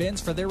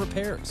Mercedes-Benz for their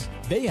repairs.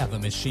 They have a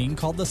machine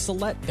called the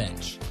Select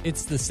Bench.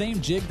 It's the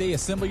same jig they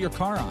assemble your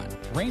car on.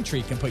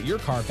 Raintree can put your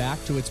car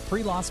back to its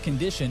pre-loss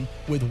condition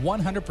with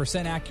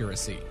 100%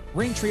 accuracy.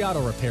 Raintree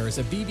Auto Repair is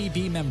a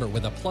BBB member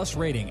with a plus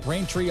rating.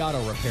 Raintree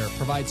Auto Repair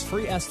provides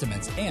free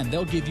estimates, and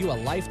they'll give you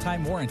a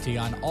lifetime warranty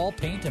on all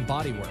paint and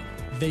bodywork.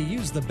 They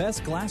use the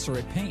best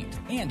Glasserit paint,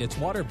 and it's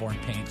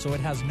waterborne paint, so it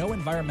has no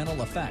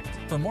environmental effect.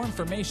 For more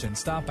information,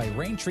 stop by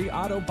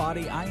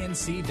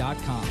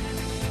RaintreeAutoBodyInc.com.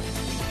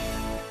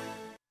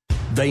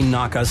 They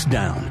knock us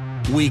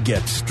down. We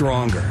get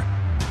stronger.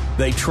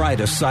 They try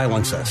to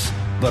silence us,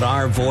 but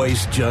our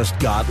voice just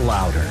got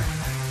louder.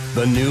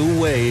 The new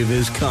wave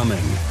is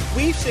coming.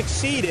 We've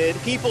succeeded.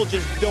 People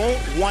just don't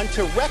want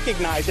to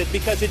recognize it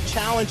because it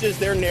challenges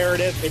their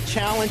narrative. It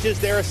challenges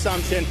their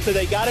assumption. So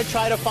they got to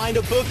try to find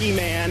a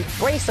boogeyman.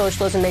 Race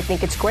socialism, they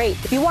think it's great.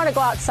 If you want to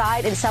go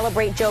outside and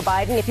celebrate Joe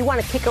Biden, if you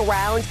want to kick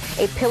around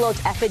a pillowed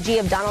effigy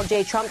of Donald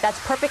J. Trump, that's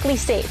perfectly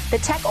safe. The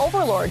tech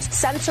overlords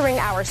censoring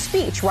our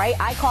speech, right?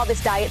 I call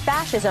this diet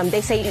fascism.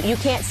 They say you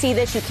can't see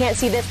this, you can't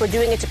see this. We're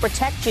doing it to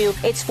protect you.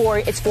 It's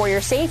for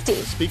your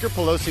safety. Speaker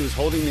Pelosi was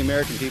holding the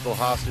American people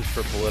hostage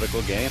for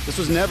political gain. This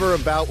was never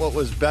about what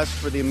was best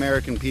for the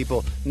American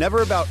people,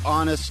 never about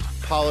honest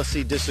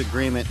policy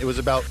disagreement. It was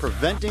about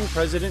preventing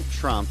President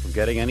Trump from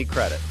getting any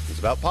credit. It was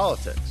about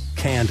politics.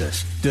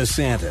 Candace,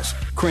 DeSantis,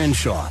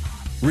 Crenshaw.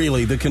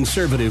 Really, the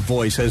conservative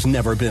voice has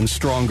never been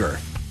stronger.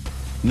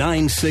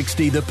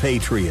 960 The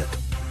Patriot,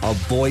 a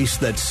voice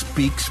that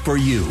speaks for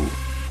you.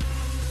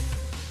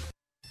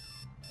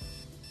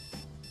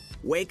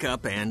 Wake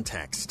up and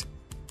text.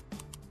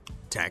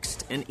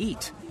 Text and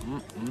eat.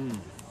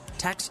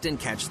 Text and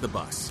catch the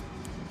bus.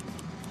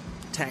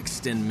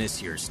 Text and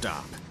miss your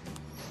stop.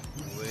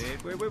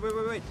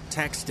 Wait.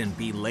 Text and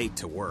be late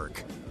to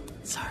work.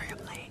 Sorry, I'm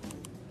late.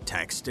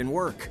 Text and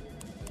work.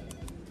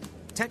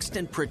 Text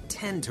and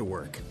pretend to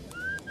work.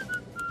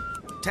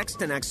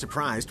 Text and act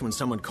surprised when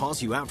someone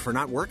calls you out for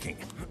not working.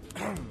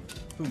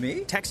 Who,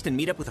 me? Text and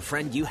meet up with a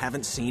friend you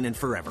haven't seen in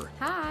forever.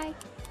 Hi.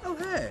 Oh,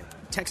 hey.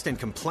 Text and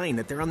complain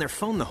that they're on their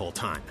phone the whole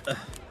time.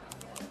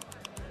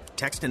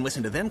 Text and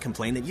listen to them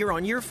complain that you're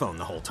on your phone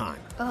the whole time.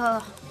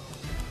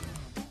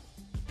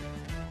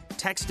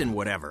 Text and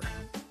whatever.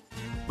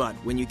 But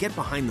when you get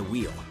behind the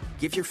wheel,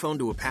 give your phone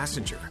to a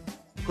passenger.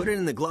 Put it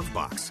in the glove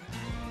box.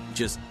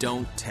 Just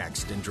don't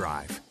text and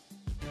drive.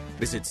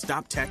 Visit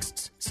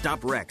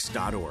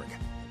StopTextsStopWrecks.org.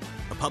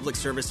 A public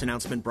service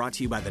announcement brought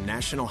to you by the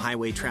National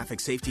Highway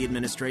Traffic Safety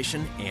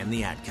Administration and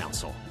the Ad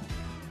Council.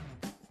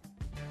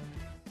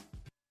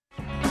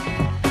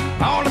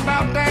 All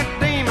about that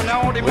demon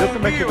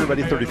Welcome back,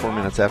 everybody. 34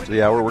 minutes after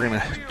the hour, we're going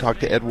to talk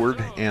to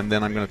Edward, and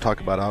then I'm going to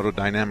talk about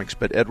auto-dynamics.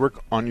 But Edward,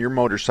 on your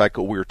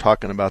motorcycle, we were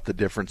talking about the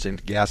difference in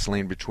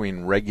gasoline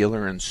between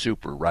regular and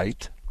super,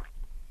 right?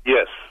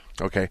 Yes.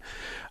 Okay.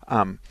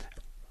 I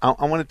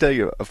want to tell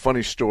you a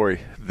funny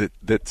story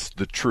that's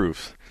the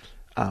truth.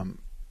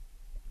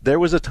 There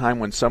was a time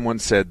when someone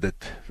said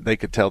that they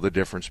could tell the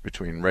difference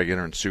between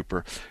regular and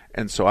super,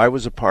 and so I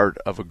was a part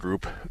of a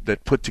group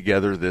that put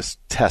together this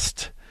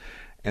test.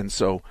 And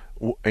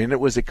it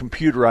was a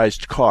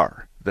computerized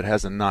car that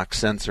has a knock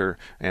sensor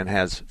and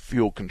has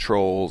fuel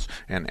controls,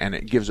 and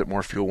it gives it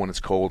more fuel when it's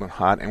cold and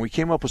hot. And we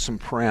came up with some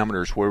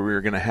parameters where we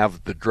were going to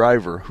have the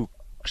driver, who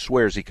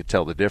swears he could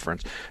tell the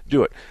difference,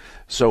 do it.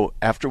 So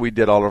after we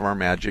did all of our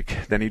magic,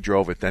 then he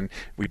drove it, then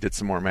we did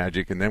some more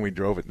magic, and then we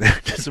drove it, then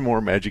did some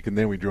more magic, and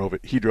then we drove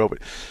it. He drove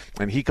it.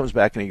 And he comes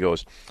back and he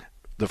goes,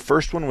 the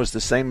first one was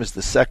the same as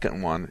the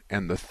second one,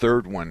 and the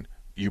third one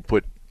you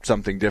put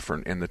something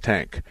different in the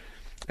tank.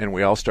 And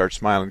we all start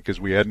smiling because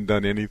we hadn't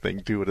done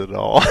anything to it at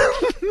all.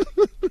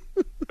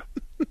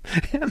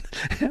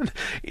 and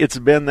it's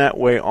been that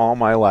way all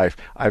my life.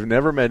 I've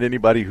never met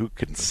anybody who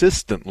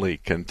consistently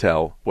can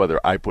tell whether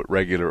I put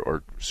regular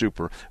or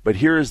super. But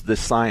here is the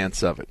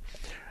science of it.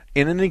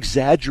 In an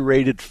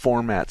exaggerated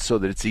format so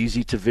that it's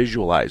easy to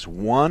visualize,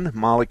 one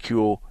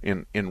molecule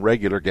in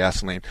regular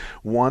gasoline,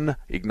 one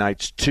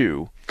ignites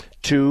two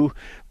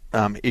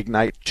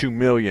ignite 2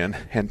 million,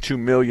 and 2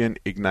 million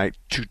ignite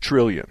 2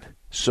 trillion.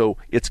 So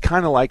it's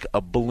kind of like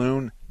a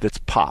balloon that's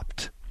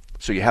popped.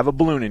 So you have a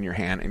balloon in your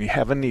hand and you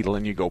have a needle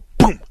and you go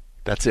boom,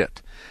 that's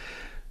it.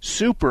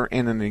 Super,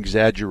 in an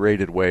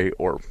exaggerated way,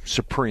 or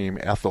supreme,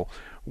 ethyl,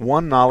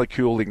 one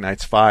molecule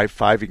ignites 5,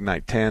 5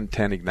 ignite 10,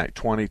 10 ignite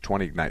 20,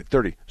 20 ignite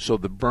 30. So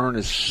the burn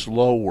is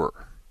slower.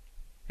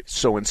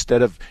 So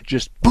instead of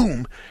just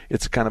boom,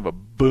 it's kind of a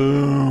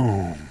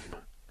boom.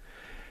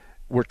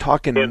 We're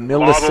talking in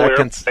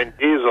milliseconds. In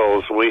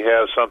diesels, we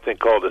have something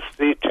called a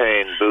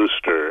cetane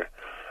booster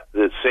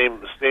that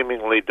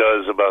seemingly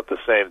does about the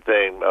same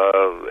thing,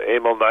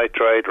 amyl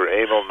nitrite or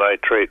amyl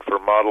nitrate for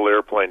model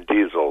airplane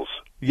diesels.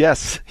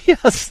 Yes,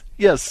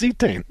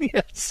 cetane,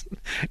 yes.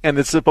 And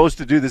it's supposed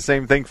to do the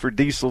same thing for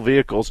diesel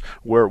vehicles,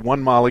 where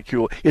one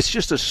molecule, it's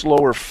just a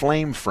slower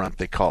flame front,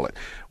 they call it.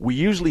 We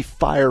usually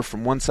fire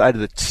from one side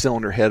of the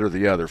cylinder head or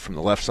the other, from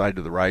the left side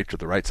to the right or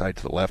the right side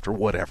to the left or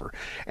whatever.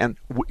 And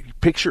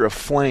picture a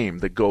flame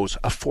that goes,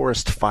 a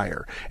forest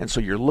fire. And so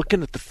you're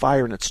looking at the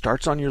fire and it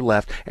starts on your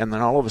left, and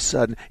then all of a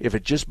sudden, if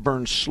it just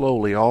burns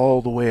slowly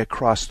all the way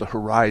across the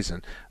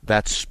horizon,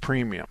 that's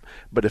premium.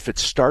 But if it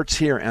starts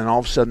here and all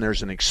of a sudden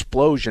there's an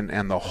explosion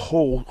and the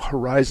whole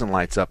horizon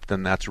lights up,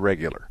 then that's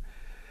regular.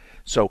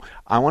 So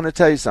I want to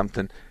tell you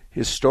something.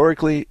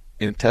 Historically,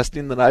 in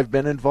testing that I've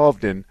been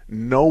involved in,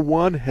 no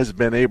one has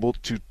been able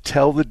to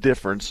tell the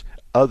difference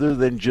other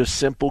than just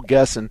simple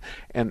guessing.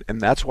 And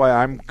that's why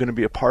I'm going to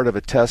be a part of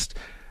a test,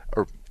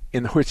 or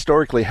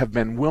historically have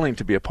been willing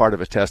to be a part of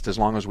a test, as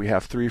long as we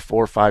have 3,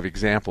 4, 5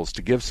 examples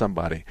to give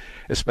somebody,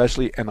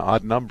 especially an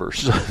odd number,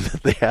 so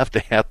that they have to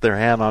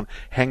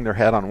hang their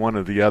hat on one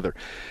or the other.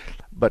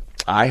 But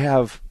I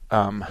have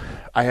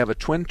a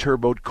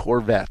twin-turboed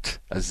Corvette,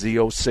 a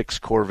Z06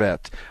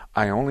 Corvette.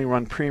 I only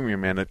run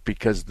premium in it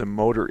because the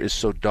motor is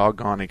so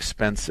doggone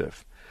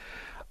expensive.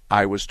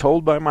 I was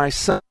told by my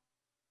son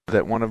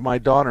that one of my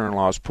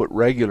daughter-in-laws put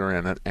regular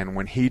in it, and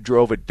when he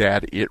drove it,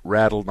 Dad, it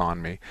rattled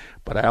on me.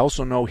 But I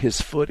also know his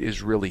foot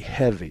is really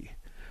heavy.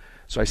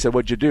 So I said,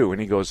 what'd you do?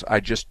 And he goes, I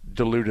just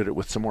diluted it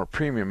with some more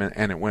premium,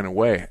 and it went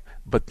away.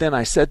 But then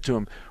I said to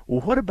him,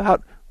 well, what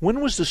about,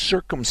 when was the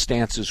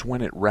circumstances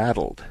when it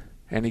rattled?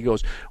 And he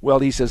goes, well,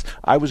 he says,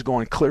 I was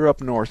going clear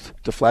up north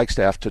to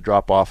Flagstaff to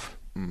drop off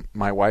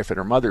my wife at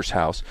her mother's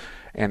house.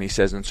 And he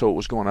says, and so it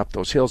was going up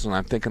those hills, and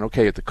I'm thinking,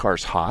 okay, the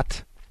car's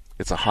hot.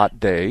 It's a hot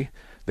day.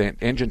 The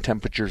engine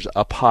temperature's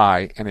up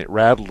high, and it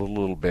rattled a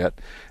little bit.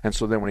 And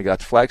so then when he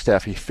got to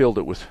Flagstaff, he filled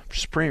it with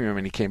premium,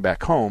 and he came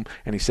back home,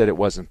 and he said it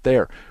wasn't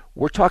there.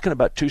 We're talking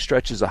about two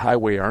stretches of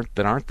highway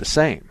that aren't the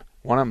same.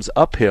 One of them's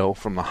uphill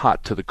from the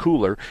hot to the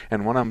cooler,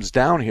 and one of them's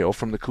downhill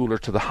from the cooler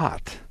to the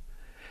hot.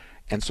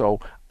 And so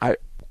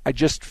I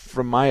just,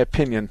 from my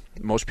opinion,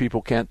 most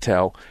people can't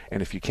tell,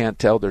 and if you can't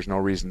tell, there's no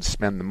reason to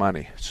spend the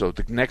money. So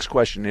the next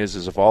question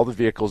is of all the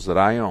vehicles that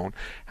I own,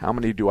 how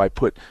many do I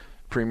put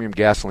premium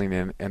gasoline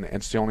in? And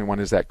it's the only one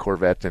is that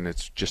Corvette, and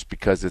it's just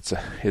because it's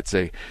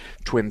a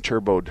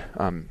twin-turboed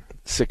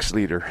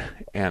 6-liter,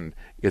 and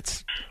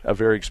it's a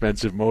very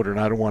expensive motor, and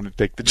I don't want to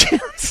take the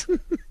chance.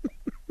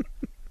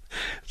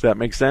 Does that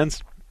make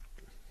sense?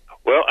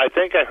 Well, I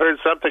think I heard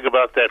something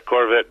about that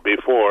Corvette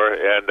before,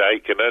 and I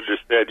can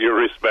understand your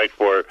respect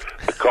for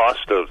the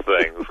cost of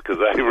things, because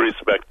I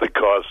respect the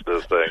cost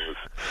of things.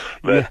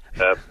 But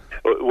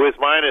with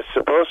mine, it's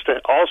supposed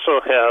to also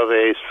have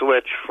a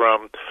switch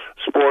from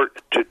sport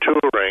to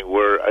touring,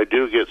 where I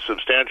do get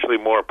substantially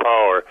more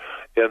power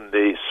in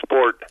the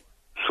sport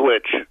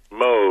switch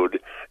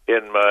mode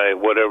in my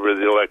whatever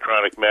the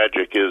electronic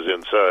magic is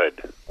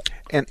inside.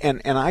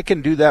 And I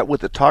can do that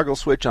with the toggle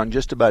switch on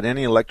just about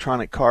any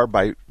electronic car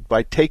by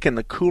taking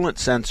the coolant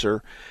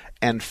sensor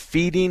and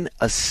feeding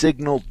a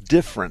signal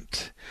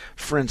different.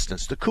 For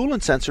instance, the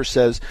coolant sensor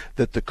says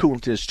that the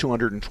coolant is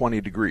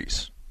 220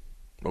 degrees.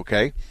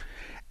 Okay?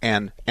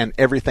 And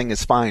everything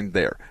is fine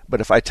there.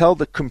 But if I tell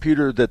the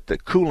computer that the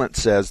coolant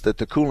says that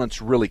the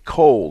coolant's really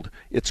cold,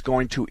 it's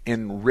going to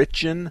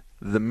enrichen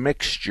the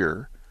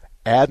mixture,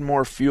 add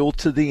more fuel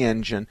to the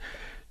engine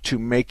to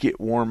make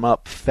it warm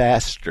up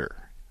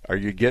faster. Are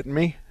you getting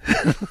me?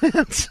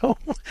 So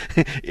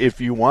if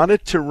you want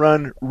it to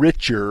run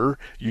richer,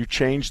 you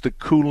change the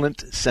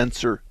coolant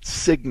sensor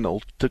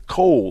signal to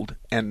cold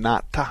and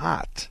not to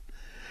hot.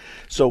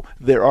 So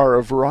there are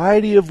a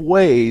variety of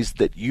ways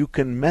that you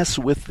can mess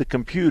with the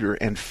computer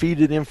and feed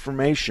it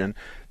information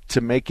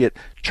to make it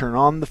turn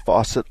on the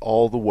faucet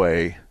all the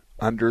way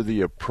under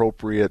the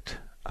appropriate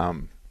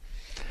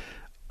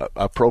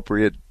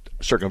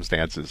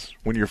circumstances.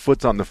 When your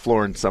foot's on the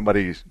floor and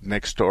somebody's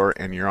next door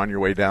and you're on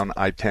your way down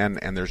I-10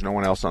 and there's no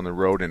one else on the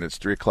road and it's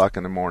 3 o'clock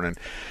in the morning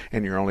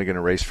and you're only going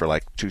to race for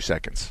like 2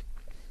 seconds.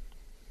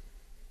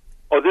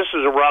 Oh, this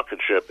is a rocket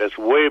ship. It's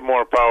way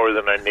more power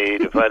than I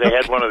need. If I'd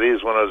had one of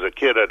these when I was a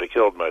kid, I'd have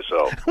killed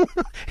myself.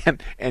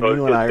 and so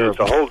you and I are... It's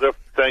a whole different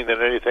thing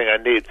than anything I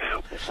need.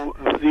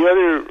 The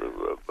other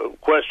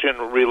question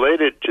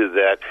related to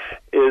that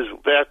is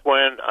back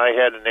when I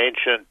had an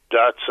ancient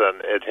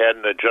Datsun, it had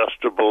an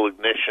adjustable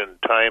ignition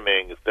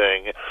timing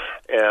thing,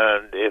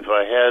 and if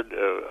I had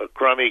a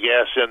crummy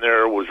gas in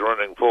there, was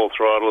running full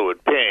throttle, it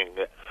would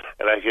ping.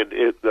 And I could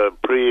the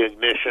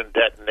pre-ignition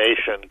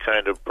detonation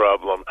kind of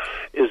problem.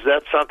 Is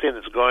that something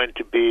that's going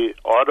to be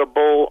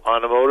audible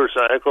on a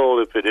motorcycle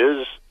if it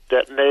is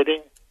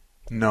detonating?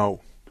 No,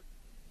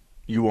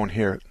 you won't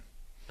hear it.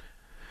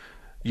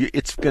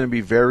 It's going to be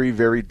very,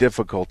 very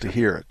difficult to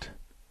hear it.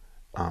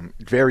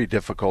 Very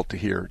difficult to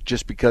hear,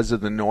 just because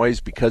of the noise,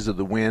 because of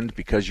the wind,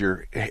 because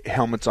your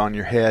helmet's on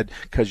your head,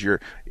 because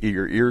your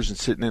ears are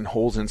sitting in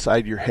holes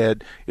inside your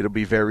head. It'll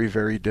be very,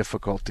 very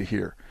difficult to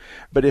hear.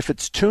 But if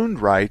it's tuned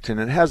right and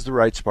it has the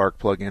right spark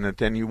plug in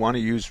it, and you want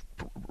to use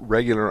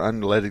regular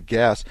unleaded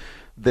gas,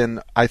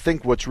 then I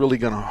think what's really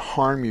going to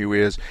harm you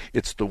is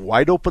it's the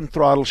wide open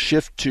throttle,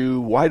 shift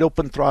 2, wide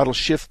open throttle,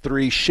 shift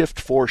 3, shift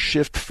 4,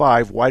 shift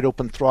 5, wide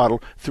open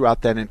throttle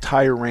throughout that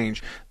entire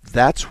range.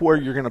 That's where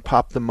you're going to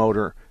pop the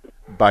motor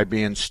by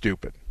being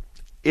stupid.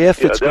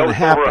 If it's going to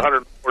happen. That was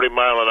over 140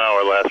 mile an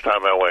hour last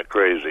time I went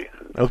crazy.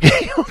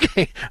 Okay,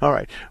 all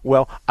right.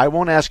 Well, I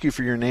won't ask you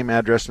for your name,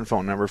 address, and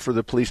phone number for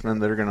the policemen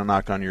that are going to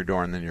knock on your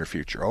door in the near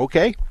future,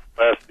 okay?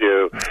 Bless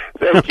you.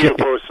 Thank you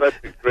for such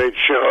a great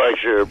show. I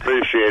sure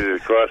appreciate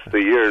it across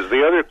the years.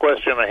 The other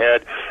question I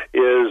had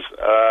is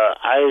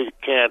I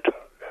can't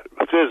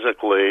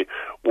physically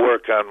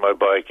work on my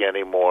bike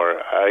anymore.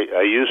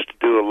 I used to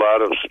do a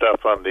lot of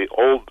stuff on the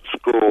old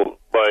school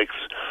bikes,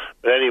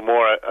 but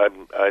anymore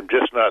I'm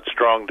just not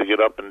strong to get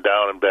up and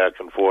down and back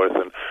and forth.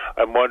 And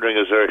I'm wondering,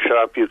 is there a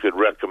shop you could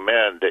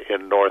recommend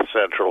in North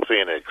Central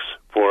Phoenix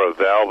for a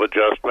valve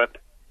adjustment?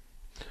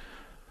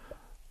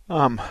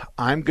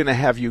 I'm going to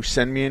have you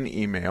send me an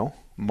email,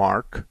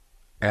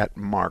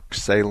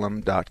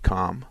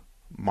 mark@marksalem.com,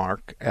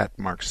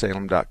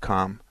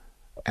 mark@marksalem.com,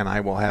 and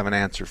I will have an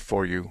answer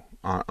for you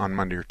on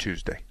Monday or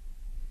Tuesday.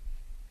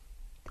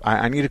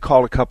 I need to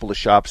call a couple of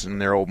shops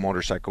and their old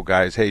motorcycle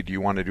guys. Hey, do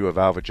you want to do a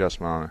valve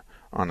adjustment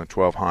on a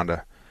 12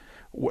 Honda?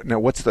 Now,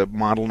 what's the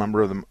model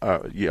number of the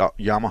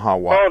Yamaha?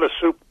 Oh, the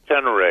Super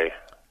Tenere.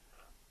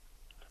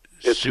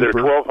 It's their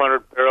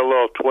 1200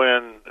 parallel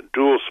twin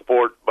dual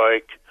sport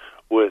bike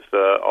with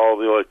all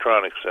the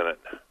electronics in it.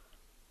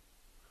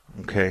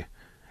 Okay.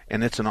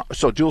 And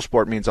so dual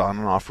sport means on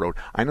and off road.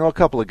 I know a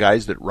couple of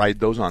guys that ride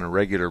those on a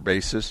regular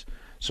basis,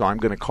 so I'm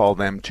going to call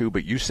them too,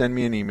 but you send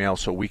me an email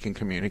so we can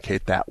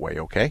communicate that way,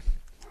 okay?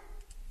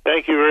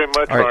 Thank you very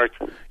much, Mark.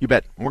 You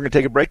bet. We're going to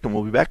take a break, and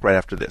we'll be back right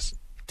after this.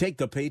 Take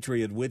the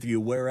Patriot with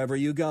you wherever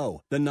you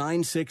go. The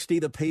 960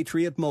 The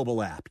Patriot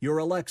mobile app, your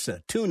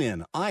Alexa,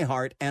 TuneIn,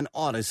 iHeart, and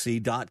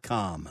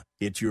Odyssey.com.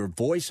 It's your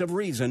voice of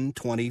reason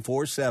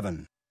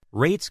 24/7.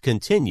 Rates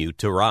continue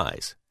to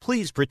rise.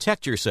 Please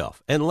protect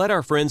yourself and let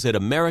our friends at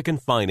American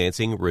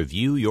Financing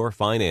review your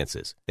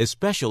finances,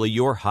 especially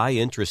your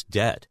high-interest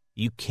debt.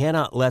 You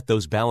cannot let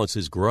those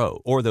balances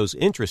grow or those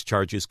interest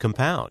charges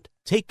compound.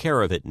 Take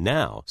care of it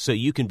now so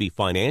you can be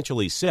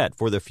financially set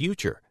for the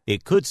future.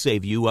 It could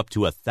save you up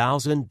to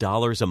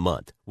 $1,000 a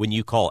month when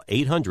you call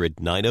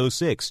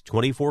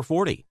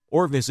 800-906-2440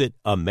 or visit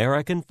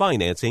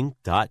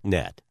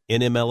AmericanFinancing.net.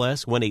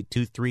 NMLS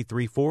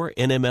 182334,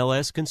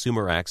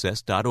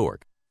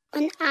 NMLSConsumerAccess.org.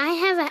 When I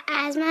have an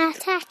asthma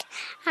attack,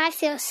 I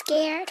feel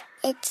scared.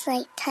 It's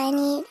like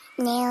tiny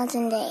nails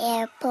in the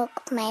air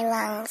poke my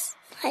lungs.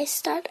 I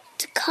start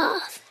to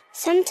cough.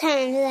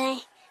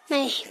 Sometimes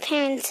my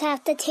parents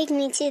have to take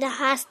me to the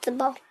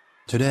hospital.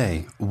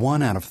 Today,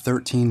 1 out of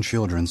 13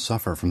 children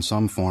suffer from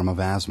some form of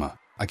asthma,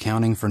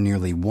 accounting for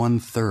nearly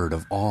 1/3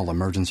 of all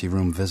emergency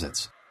room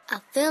visits. I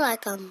feel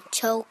like I'm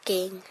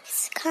choking.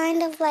 It's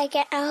kind of like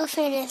an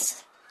elephant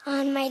is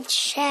on my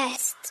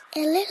chest. A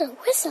little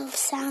whistle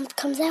sound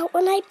comes out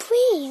when I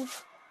breathe.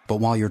 But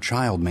while your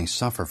child may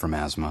suffer from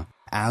asthma,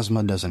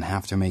 asthma doesn't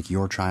have to make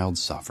your child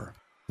suffer.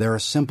 There are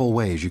simple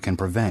ways you can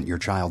prevent your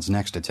child's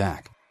next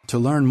attack. To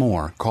learn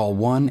more, call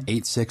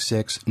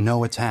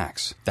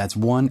 1-866-NO-ATTACKS. That's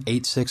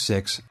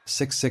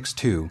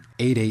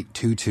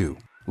 1-866-662-8822.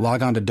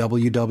 Log on to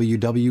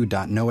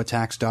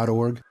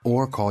www.noattacks.org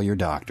or call your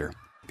doctor,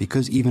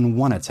 because even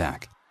one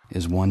attack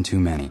is one too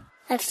many.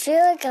 I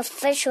feel like a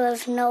fish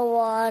with no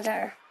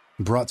water.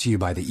 Brought to you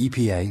by the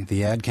EPA,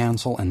 the Ad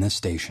Council, and this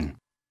station.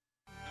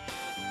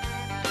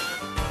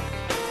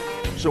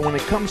 So when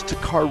it comes to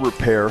car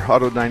repair,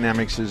 Auto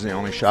Dynamics is the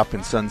only shop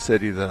in Sun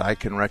City that I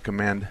can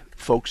recommend.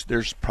 Folks,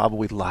 there's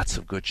probably lots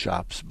of good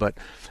shops, but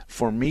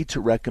for me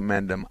to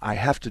recommend them, I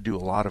have to do a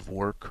lot of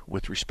work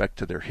with respect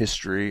to their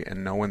history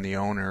and knowing the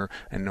owner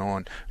and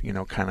knowing,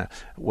 kind of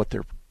what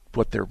their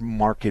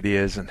market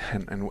is and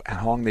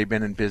how long they've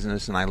been in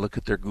business. And I look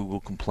at their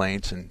Google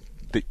complaints, and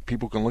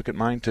people can look at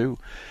mine too.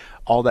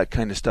 All that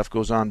kind of stuff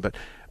goes on, but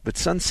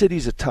Sun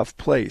City's a tough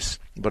place,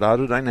 but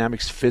Auto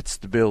Dynamics fits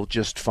the bill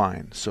just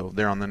fine. So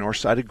they're on the north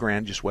side of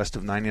Grand, just west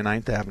of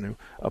 99th Avenue,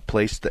 a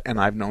place and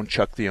I've known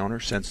Chuck, the owner,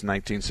 since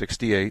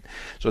 1968.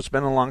 So it's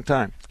been a long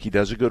time. He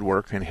does a good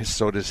work, and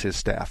so does his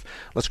staff.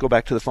 Let's go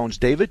back to the phones.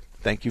 David,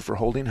 thank you for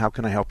holding. How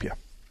can I help you?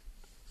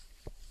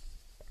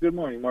 Good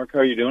morning, Mark. How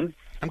are you doing?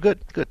 I'm good.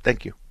 Good,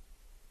 thank you.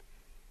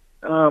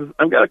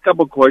 I've got a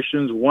couple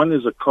questions. One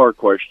is a car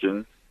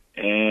question,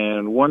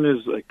 and one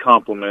is a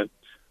compliment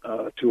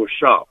to a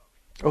shop.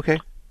 Okay.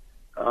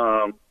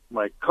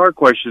 My car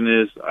question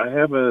is, I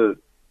have a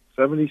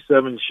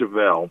 77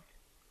 Chevelle,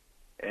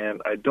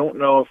 and I don't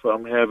know if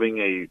I'm having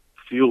a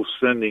fuel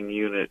sending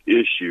unit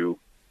issue.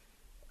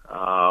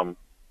 One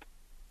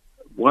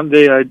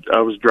day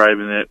I was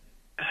driving it,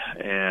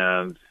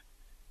 and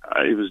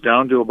it was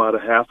down to about a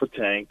half a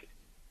tank,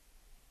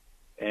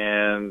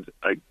 and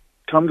I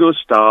come to a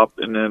stop,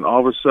 and then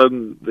all of a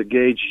sudden the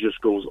gauge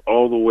just goes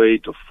all the way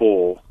to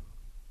full,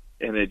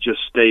 and it just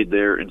stayed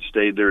there, and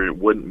it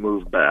wouldn't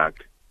move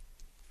back.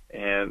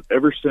 And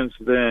ever since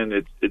then,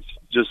 it's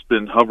just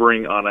been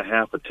hovering on a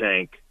half a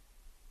tank.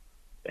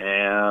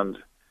 And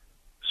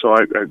so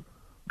I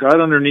got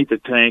underneath the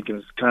tank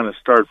and kind of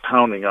started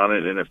pounding on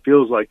it, and it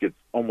feels like it's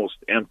almost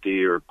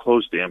empty or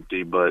close to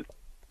empty, but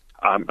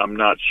I'm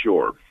not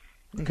sure.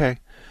 Okay.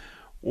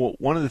 Well,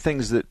 one of the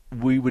things that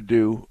we would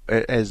do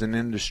as an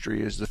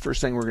industry is the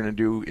first thing we're going to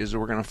do is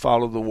we're going to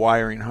follow the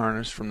wiring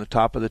harness from the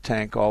top of the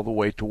tank all the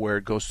way to where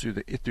it goes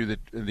through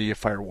the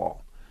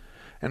firewall.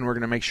 And we're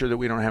going to make sure that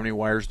we don't have any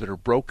wires that are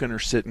broken or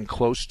sitting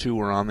close to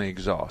or on the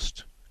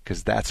exhaust,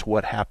 because that's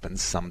what happens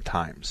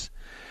sometimes.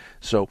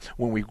 So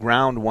when we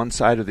ground one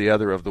side or the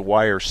other of the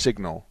wire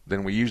signal,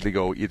 then we usually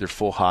go either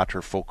full hot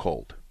or full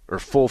cold, or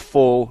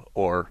full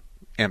or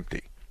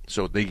empty.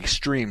 So the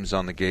extremes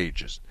on the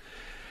gauges.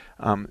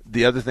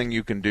 The other thing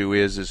you can do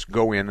is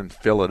go in and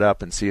fill it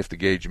up and see if the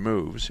gauge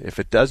moves. If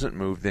it doesn't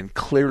move, then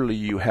clearly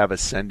you have a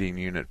sending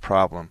unit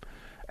problem.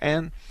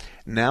 And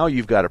now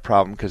you've got a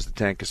problem because the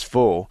tank is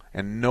full,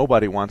 and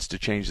nobody wants to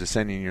change the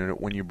sending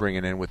unit when you bring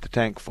it in with the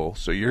tank full.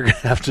 So you're going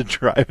to have to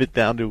drive it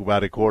down to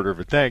about a quarter of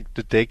a tank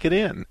to take it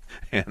in.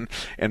 And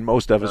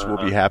most of us will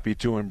be happy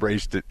to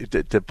embrace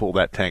to pull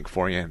that tank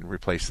for you and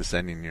replace the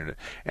sending unit.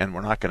 And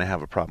we're not going to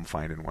have a problem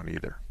finding one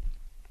either.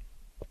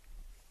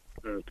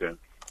 Okay.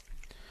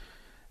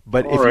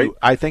 But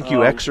I think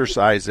you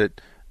exercise it.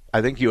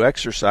 I think you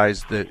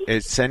exercise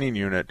the sending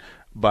unit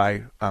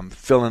by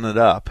filling it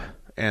up,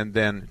 and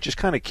then just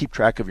kind of keep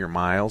track of your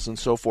miles and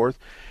so forth,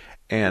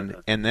 and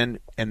then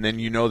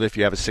you know that if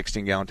you have a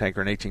 16-gallon tank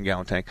or an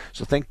 18-gallon tank,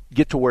 so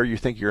get to where you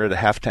think you're at a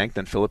half tank,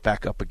 then fill it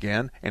back up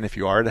again. And if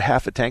you are at a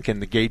half a tank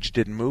and the gauge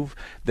didn't move,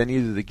 then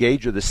either the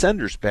gauge or the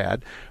sender's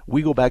bad.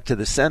 We go back to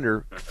the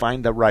sender,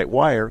 find the right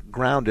wire,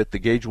 ground it. The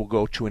gauge will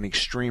go to an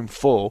extreme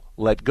full,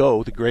 let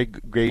go. The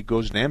gauge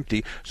goes to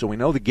empty. So we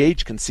know the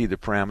gauge can see the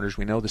parameters.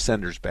 We know the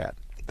sender's bad.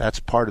 That's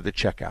part of the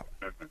checkout.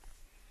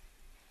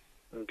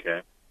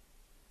 Okay.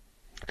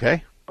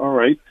 Okay. All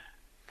right.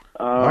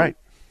 All right.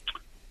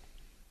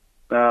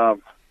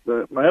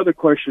 My other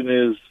question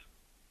is,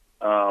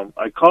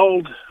 I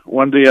called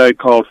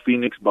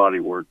Phoenix Body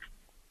Works.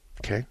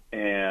 Okay.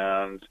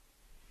 And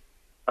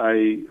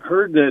I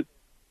heard that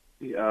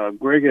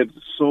Greg had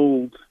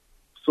sold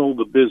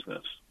the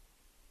business,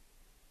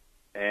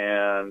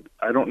 and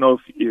I don't know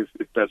if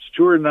that's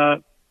true or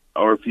not,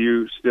 or if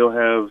you still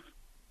have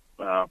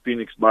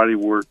Phoenix Body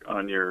Work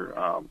on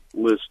your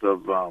list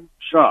of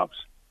shops.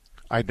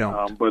 I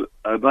don't. But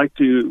I'd like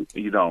to.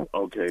 You don't.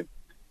 Okay.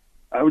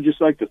 I would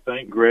just like to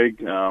thank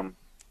Greg.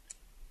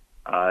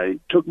 I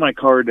took my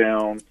car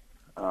down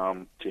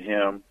to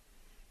him,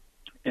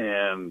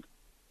 and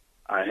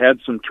I had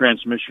some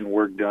transmission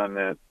work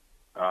done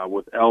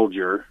with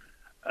Alger,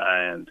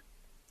 and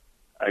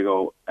I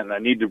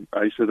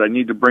said I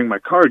need to bring my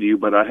car to you,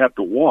 but I have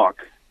to walk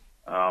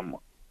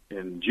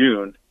in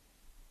June.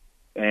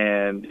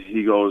 And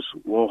he goes,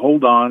 well,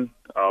 hold on.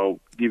 I'll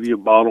give you a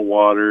bottle of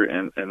water,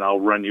 and I'll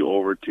run you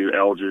over to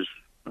Alger's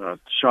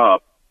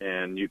shop,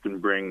 and you can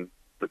bring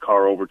the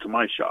car over to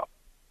my shop.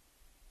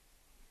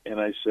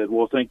 And I said,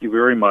 well, thank you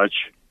very much.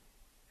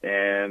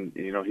 And,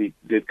 you know, he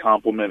did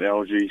compliment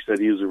Alger. He said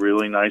he was a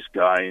really nice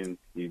guy and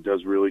he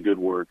does really good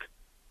work.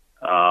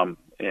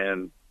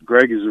 And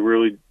Greg has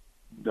really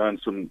done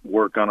some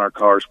work on our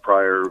cars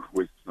prior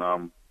with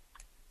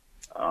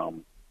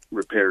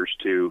repairs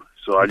too.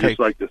 So I just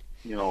like to,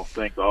 you know,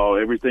 thank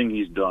everything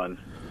he's done.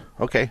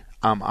 Okay.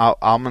 I'm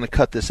going to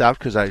cut this out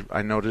because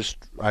I noticed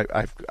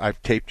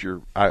I've taped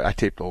I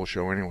taped the whole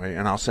show anyway,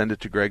 and I'll send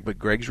it to Greg. But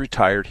Greg's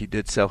retired. He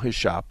did sell his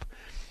shop.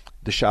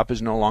 The shop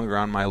is no longer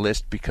on my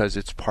list because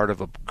it's part of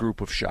a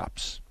group of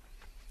shops,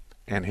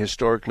 and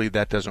historically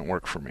that doesn't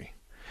work for me.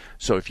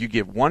 So if you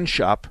give one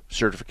shop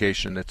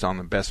certification that's on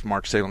the best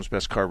Mark Salem's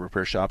Best Car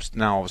Repair Shops,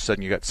 now all of a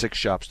sudden you got 6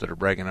 shops that are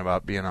bragging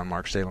about being on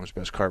Mark Salem's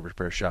Best Car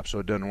Repair Shop, so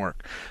it doesn't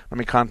work. Let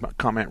me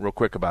comment real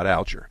quick about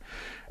Alger.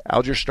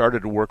 Alger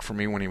started to work for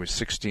me when he was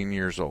 16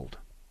 years old.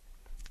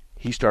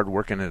 He started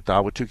working at the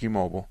Ahwatukee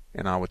Mobile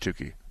in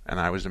Ahwatukee, and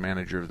I was the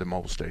manager of the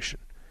mobile station.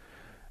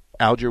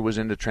 Alger was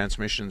into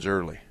transmissions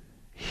early.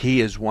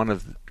 He is one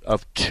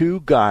of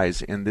 2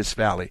 guys in this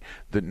valley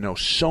that know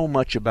so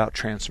much about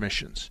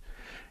transmissions.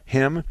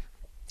 Him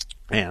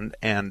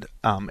and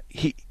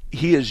he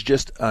is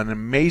just an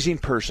amazing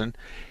person.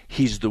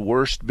 He's the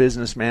worst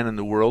businessman in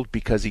the world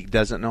because he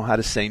doesn't know how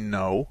to say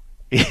no.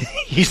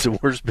 He's the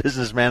worst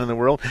businessman in the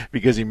world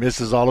because he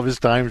misses all of his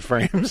time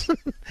frames.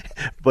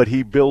 But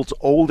he builds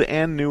old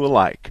and new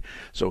alike.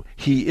 So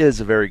he is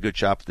a very good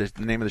shop. The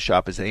name of the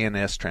shop is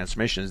A&S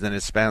Transmissions. Then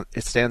it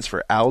stands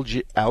for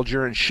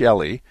Alger and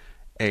Shelley,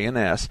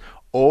 A&S,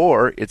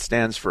 or it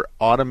stands for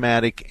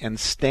Automatic and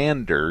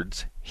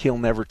Standards. He'll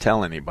never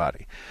tell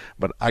anybody.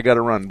 But I got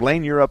to run.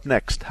 Blaine, you're up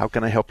next. How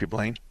can I help you,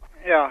 Blaine?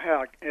 Yeah,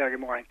 good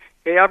morning.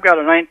 Hey, I've got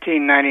a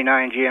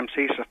 1999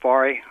 GMC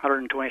Safari,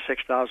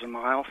 126,000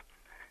 miles.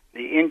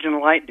 The engine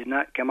light did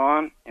not come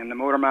on, and the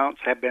motor mounts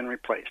have been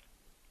replaced.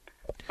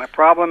 My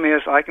problem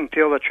is I can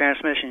feel the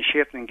transmission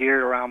shifting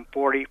gear around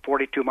 40,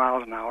 42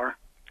 miles an hour.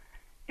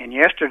 And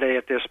yesterday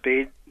at this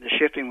speed, the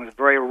shifting was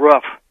very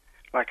rough.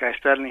 Like I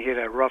suddenly hit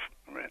a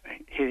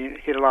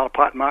lot of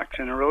pot marks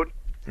in the road.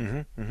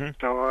 So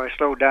I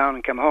slowed down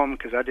and come home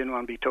because I didn't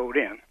want to be towed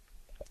in.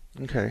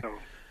 Okay. So,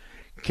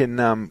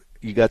 can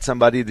you got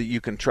somebody that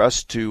you can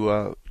trust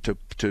to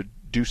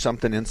do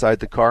something inside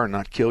the car and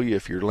not kill you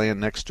if you're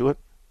laying next to it?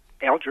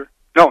 Alger?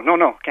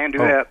 No, can't do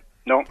that.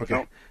 No,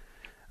 okay.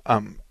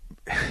 No.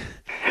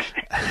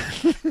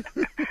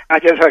 I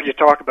just heard you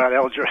talk about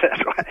Alger.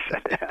 That's why I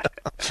said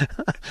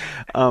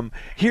that.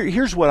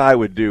 Here's what I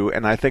would do,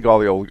 and I think all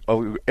the old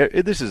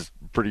this is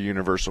pretty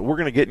universal. We're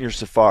going to get in your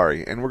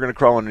Safari, and we're going to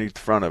crawl underneath the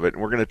front of it,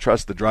 and we're going to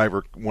trust the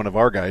driver. One of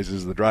our guys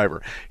is the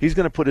driver. He's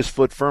going to put his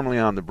foot firmly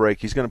on the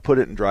brake. He's going to put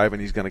it in drive,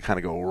 and he's going to kind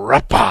of go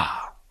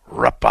rappa,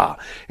 rappa,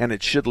 and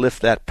it should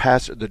lift that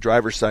the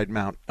driver's side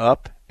mount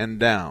up and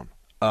down.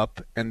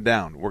 Up and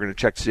down. We're going to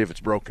check to see if it's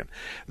broken.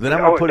 Then I'm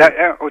going to put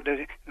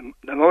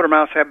the motor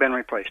mounts have been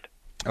replaced.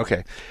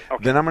 Okay.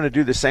 Then I'm going to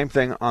do the same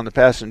thing on the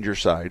passenger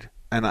side,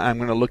 and I'm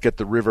going to look at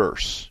the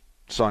reverse.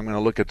 So I'm going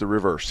to look at the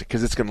reverse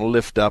because it's going to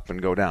lift up and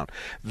go down.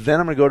 Then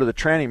I'm going to go to the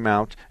tranny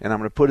mount, and I'm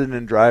going to put it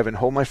in drive and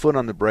hold my foot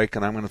on the brake,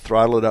 and I'm going to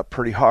throttle it up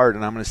pretty hard,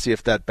 and I'm going to see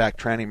if that back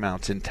tranny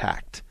mount's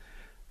intact.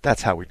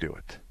 That's how we do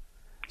it.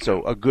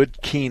 So a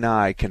good keen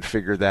eye can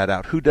figure that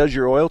out. Who does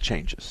your oil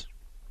changes?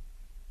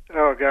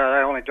 Oh, God,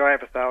 I only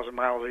drive 1,000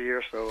 miles a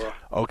year, so...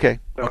 Okay.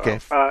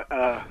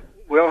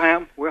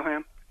 Wilhelm.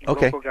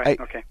 Okay. Local guy.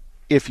 Okay.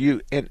 If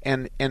you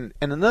and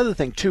another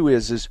thing too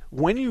is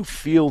when you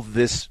feel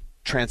this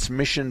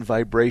transmission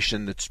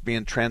vibration that's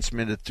being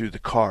transmitted through the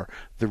car,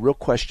 the real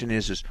question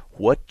is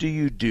what do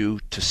you do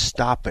to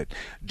stop it?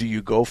 Do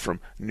you go from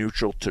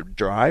neutral to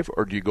drive,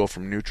 or do you go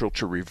from neutral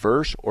to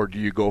reverse, or do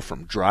you go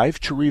from drive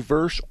to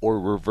reverse,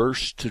 or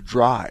reverse to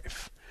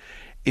drive?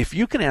 If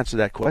you can answer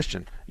that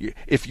question,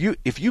 if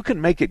you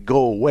can make it go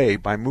away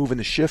by moving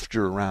the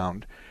shifter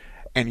around,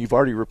 and you've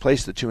already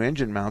replaced the 2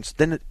 engine mounts,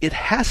 then it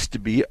has to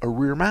be a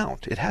rear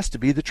mount. It has to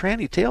be the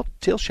tranny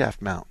tail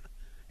shaft mount.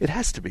 It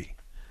has to be.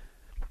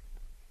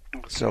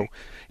 Okay. So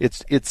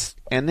it's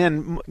and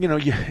then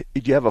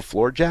you have a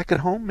floor jack at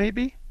home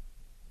maybe?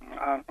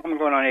 I'm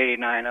going on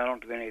 89. I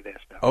don't do any of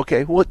that stuff.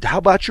 Okay. Well, how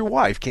about your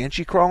wife? Can't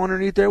she crawl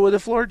underneath there with a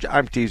floor jack?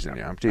 I'm teasing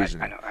you.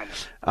 I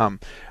know.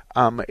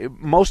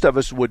 Most of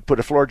us would put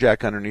a floor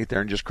jack underneath there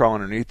and just crawl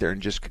underneath there,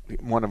 and just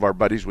one of our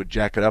buddies would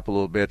jack it up a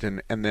little bit,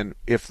 and then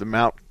if the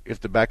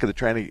back of the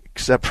tranny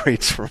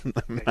separates from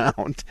the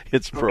mount,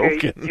 it's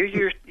broken.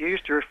 You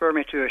used to refer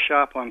me to a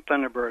shop on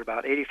Thunderbird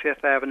about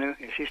 85th Avenue.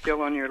 Is he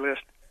still on your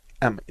list?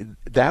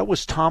 That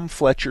was Tom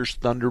Fletcher's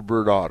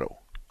Thunderbird Auto.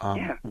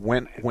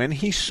 When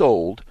he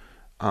sold,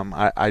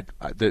 my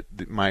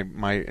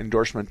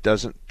endorsement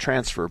doesn't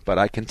transfer, but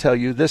I can tell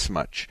you this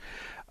much.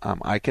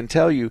 I can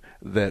tell you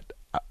that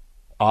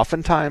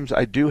oftentimes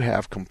I do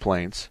have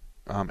complaints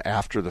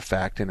after the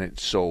fact and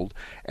it's sold,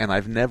 and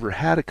I've never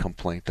had a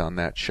complaint on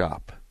that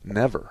shop.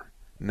 Never.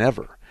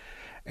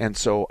 And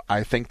so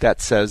I think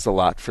that says a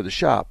lot for the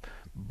shop.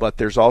 But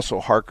there's also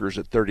Harkers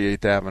at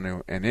 38th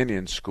Avenue and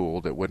Indian School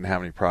that wouldn't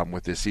have any problem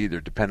with this either,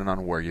 depending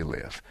on where you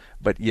live.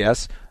 But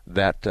yes,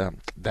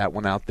 that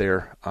one out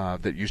there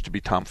that used to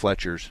be Tom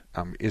Fletcher's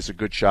is a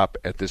good shop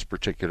at this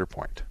particular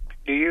point.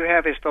 Do you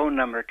have his phone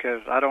number?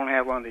 Because I don't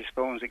have one of these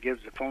phones that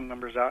gives the phone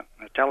numbers out.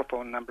 The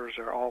telephone numbers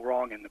are all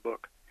wrong in the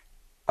book.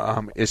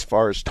 As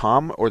far as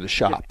Tom or the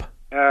shop?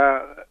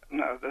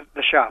 No,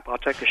 the shop. I'll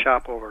take the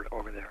shop over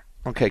there.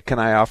 Okay, can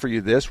I offer you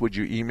this? Would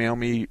you email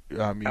me?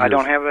 I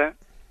don't have that.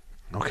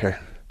 Okay.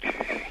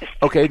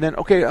 Okay, then,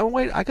 okay, oh,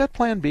 wait, I got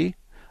Plan B.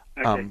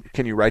 Okay.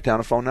 Can you write down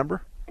a phone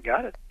number?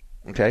 Got it.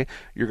 Okay,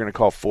 you're going to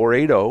call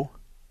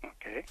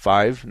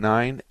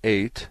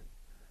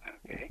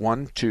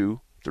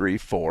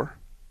 480-598-1234.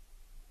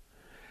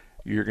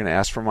 You're going to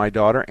ask for my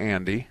daughter,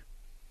 Andy.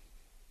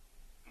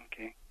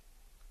 Okay.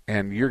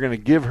 And you're going to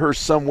give her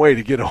some way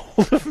to get a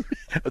hold of me,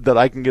 that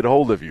I can get a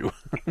hold of you.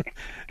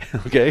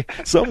 Okay?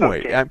 Some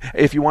way. Okay.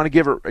 If you want to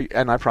give her,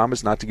 and I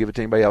promise not to give it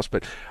to anybody else,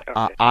 but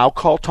I'll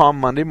call Tom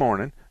Monday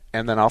morning,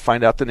 and then I'll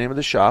find out the name of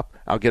the shop.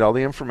 I'll get all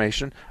the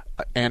information.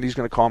 Andy's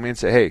going to call me and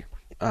say, hey,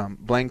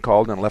 Blaine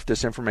called and left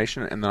this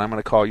information, and then I'm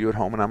going to call you at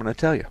home, and I'm going to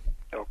tell you.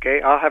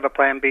 Okay. I'll have a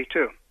Plan B,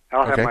 too.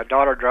 I'll have my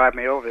daughter drive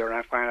me over there, and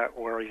I find out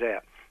where he's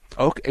at.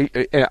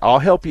 Okay. I'll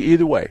help you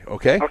either way,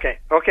 okay? Okay.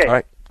 All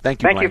right.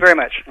 Thank you, Thank Blaine. you very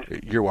much.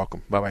 You're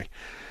welcome. Bye-bye.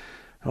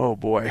 Oh,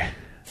 boy.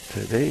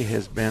 Today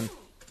has been...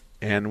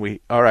 And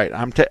all right,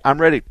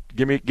 I'm ready.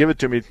 Give it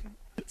to me.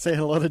 Say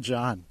hello to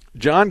John.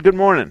 John, good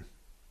morning.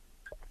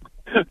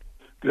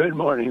 Good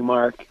morning,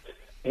 Mark.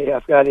 Hey,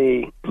 I've got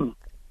a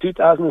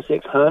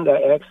 2006 Honda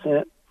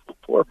Accent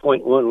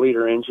 4.1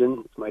 liter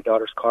engine. It's my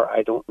daughter's car.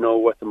 I don't know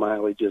what the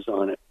mileage is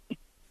on it.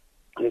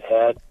 It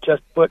had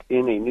just put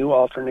in a new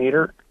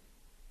alternator,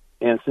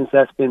 and since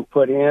that's been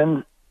put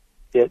in,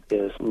 it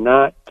is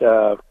not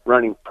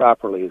running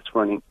properly. It's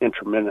running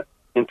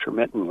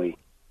intermittently.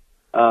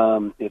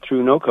 It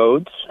threw no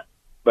codes,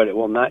 but it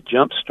will not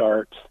jump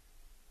start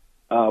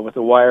with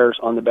the wires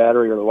on the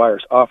battery or the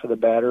wires off of the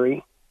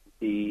battery.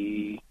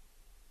 The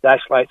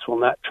dash lights will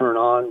not turn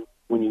on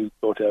when you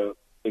go to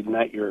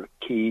ignite your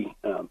key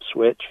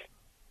switch.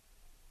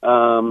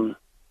 I'm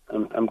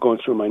going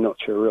through my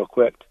notes here real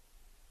quick.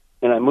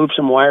 And I moved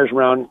some wires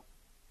around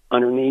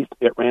underneath.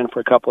 It ran for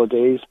a couple of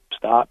days,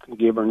 stopped,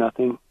 gave her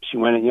nothing. She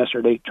went in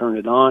yesterday, turned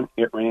it on,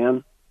 it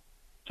ran.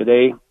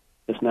 Today,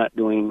 it's not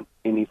doing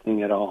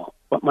anything at all.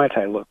 What might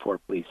I look for,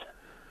 please?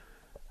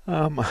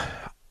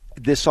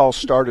 This all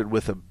started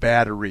with a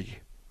battery,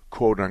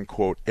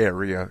 quote-unquote,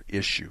 area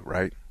issue,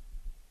 right?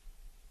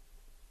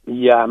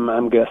 Yeah,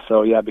 I'm guess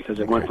so, yeah, because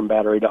it went from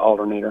battery to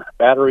alternator.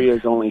 Battery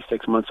is only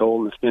 6 months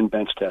old, and it's been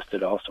bench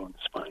tested also in the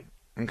spine.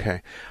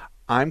 Okay.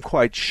 I'm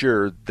quite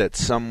sure that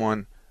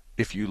someone,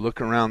 if you look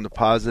around the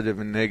positive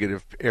and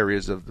negative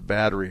areas of the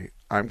battery,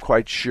 I'm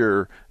quite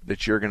sure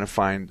that you're going to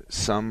find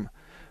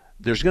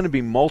there's going to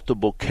be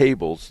multiple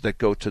cables that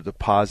go to the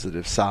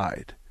positive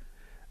side.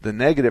 The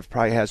negative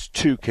probably has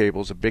two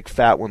cables, a big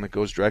fat one that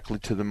goes directly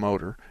to the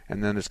motor,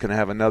 and then it's going to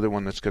have another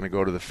one that's going to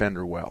go to the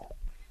fender well.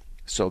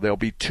 So there'll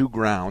be two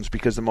grounds.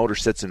 Because the motor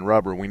sits in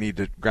rubber, we need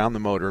to ground the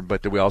motor,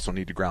 but we also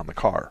need to ground the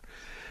car.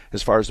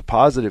 As far as the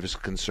positive is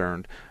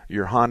concerned,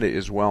 your Honda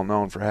is well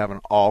known for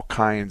having all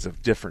kinds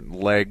of different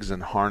legs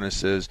and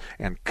harnesses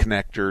and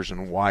connectors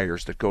and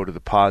wires that go to the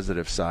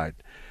positive side.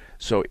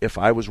 So if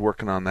I was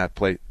working on that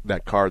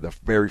car, the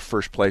very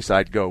first place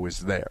I'd go is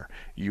there.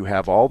 You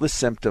have all the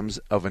symptoms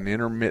of an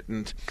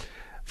intermittent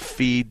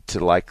feed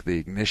to like the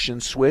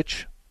ignition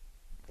switch,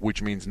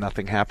 which means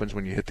nothing happens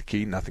when you hit the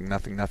key,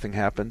 nothing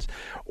happens,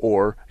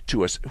 or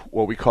to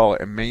what we call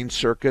a main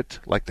circuit,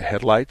 like the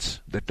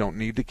headlights that don't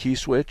need the key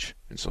switch.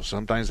 And so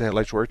sometimes the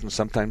headlights work and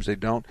sometimes they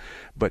don't.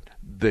 But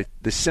the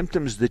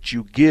symptoms that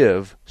you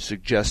give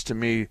suggest to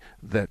me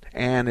that,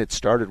 and it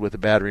started with a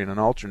battery and an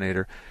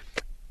alternator.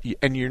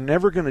 And you're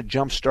never going to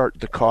jump start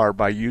the car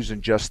by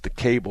using just the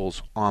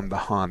cables on the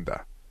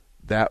Honda.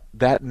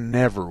 That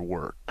never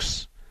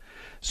works.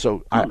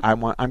 So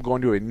I'm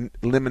going to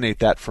eliminate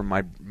that from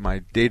my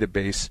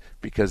database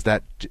because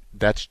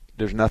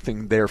there's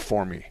nothing there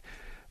for me.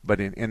 But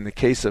in the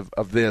case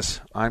of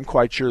this, I'm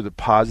quite sure the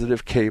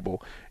positive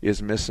cable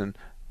is missing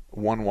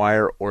one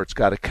wire, or it's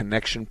got a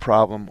connection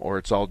problem, or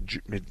it's all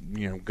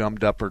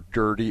gummed up or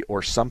dirty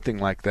or something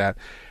like that.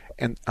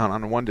 And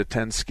on a 1 to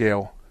 10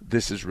 scale,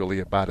 this is really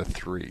about a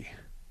 3.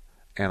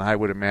 And I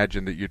would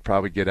imagine that you'd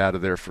probably get out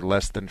of there for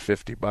less than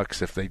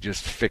 $50 if they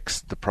just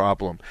fixed the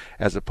problem,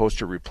 as opposed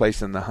to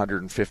replacing the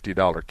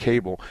 $150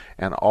 cable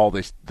and all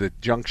the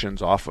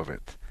junctions off of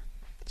it.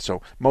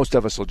 So most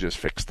of us will just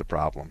fix the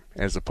problem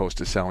as opposed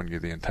to selling you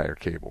the entire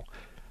cable.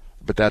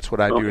 But that's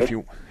what I do.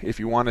 Okay. If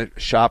you want to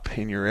shop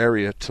in your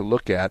area to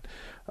look at,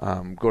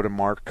 go to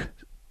Mark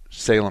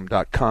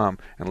Salem.com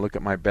and look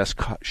at my best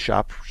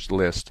shops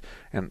list,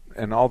 and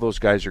all those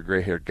guys are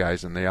gray-haired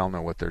guys, and they all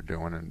know what they're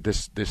doing. And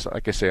this,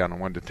 like I say, on a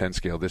 1 to 10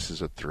 scale, this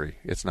is a 3.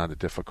 It's not a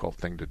difficult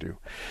thing to do.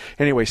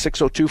 Anyway,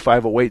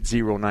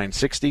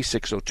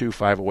 602-508-0960,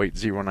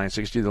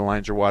 602-508-0960. The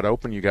lines are wide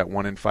open. You got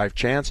 1 in 5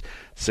 chance.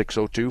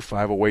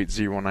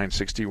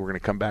 602-508-0960. We're going to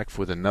come back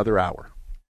with another hour.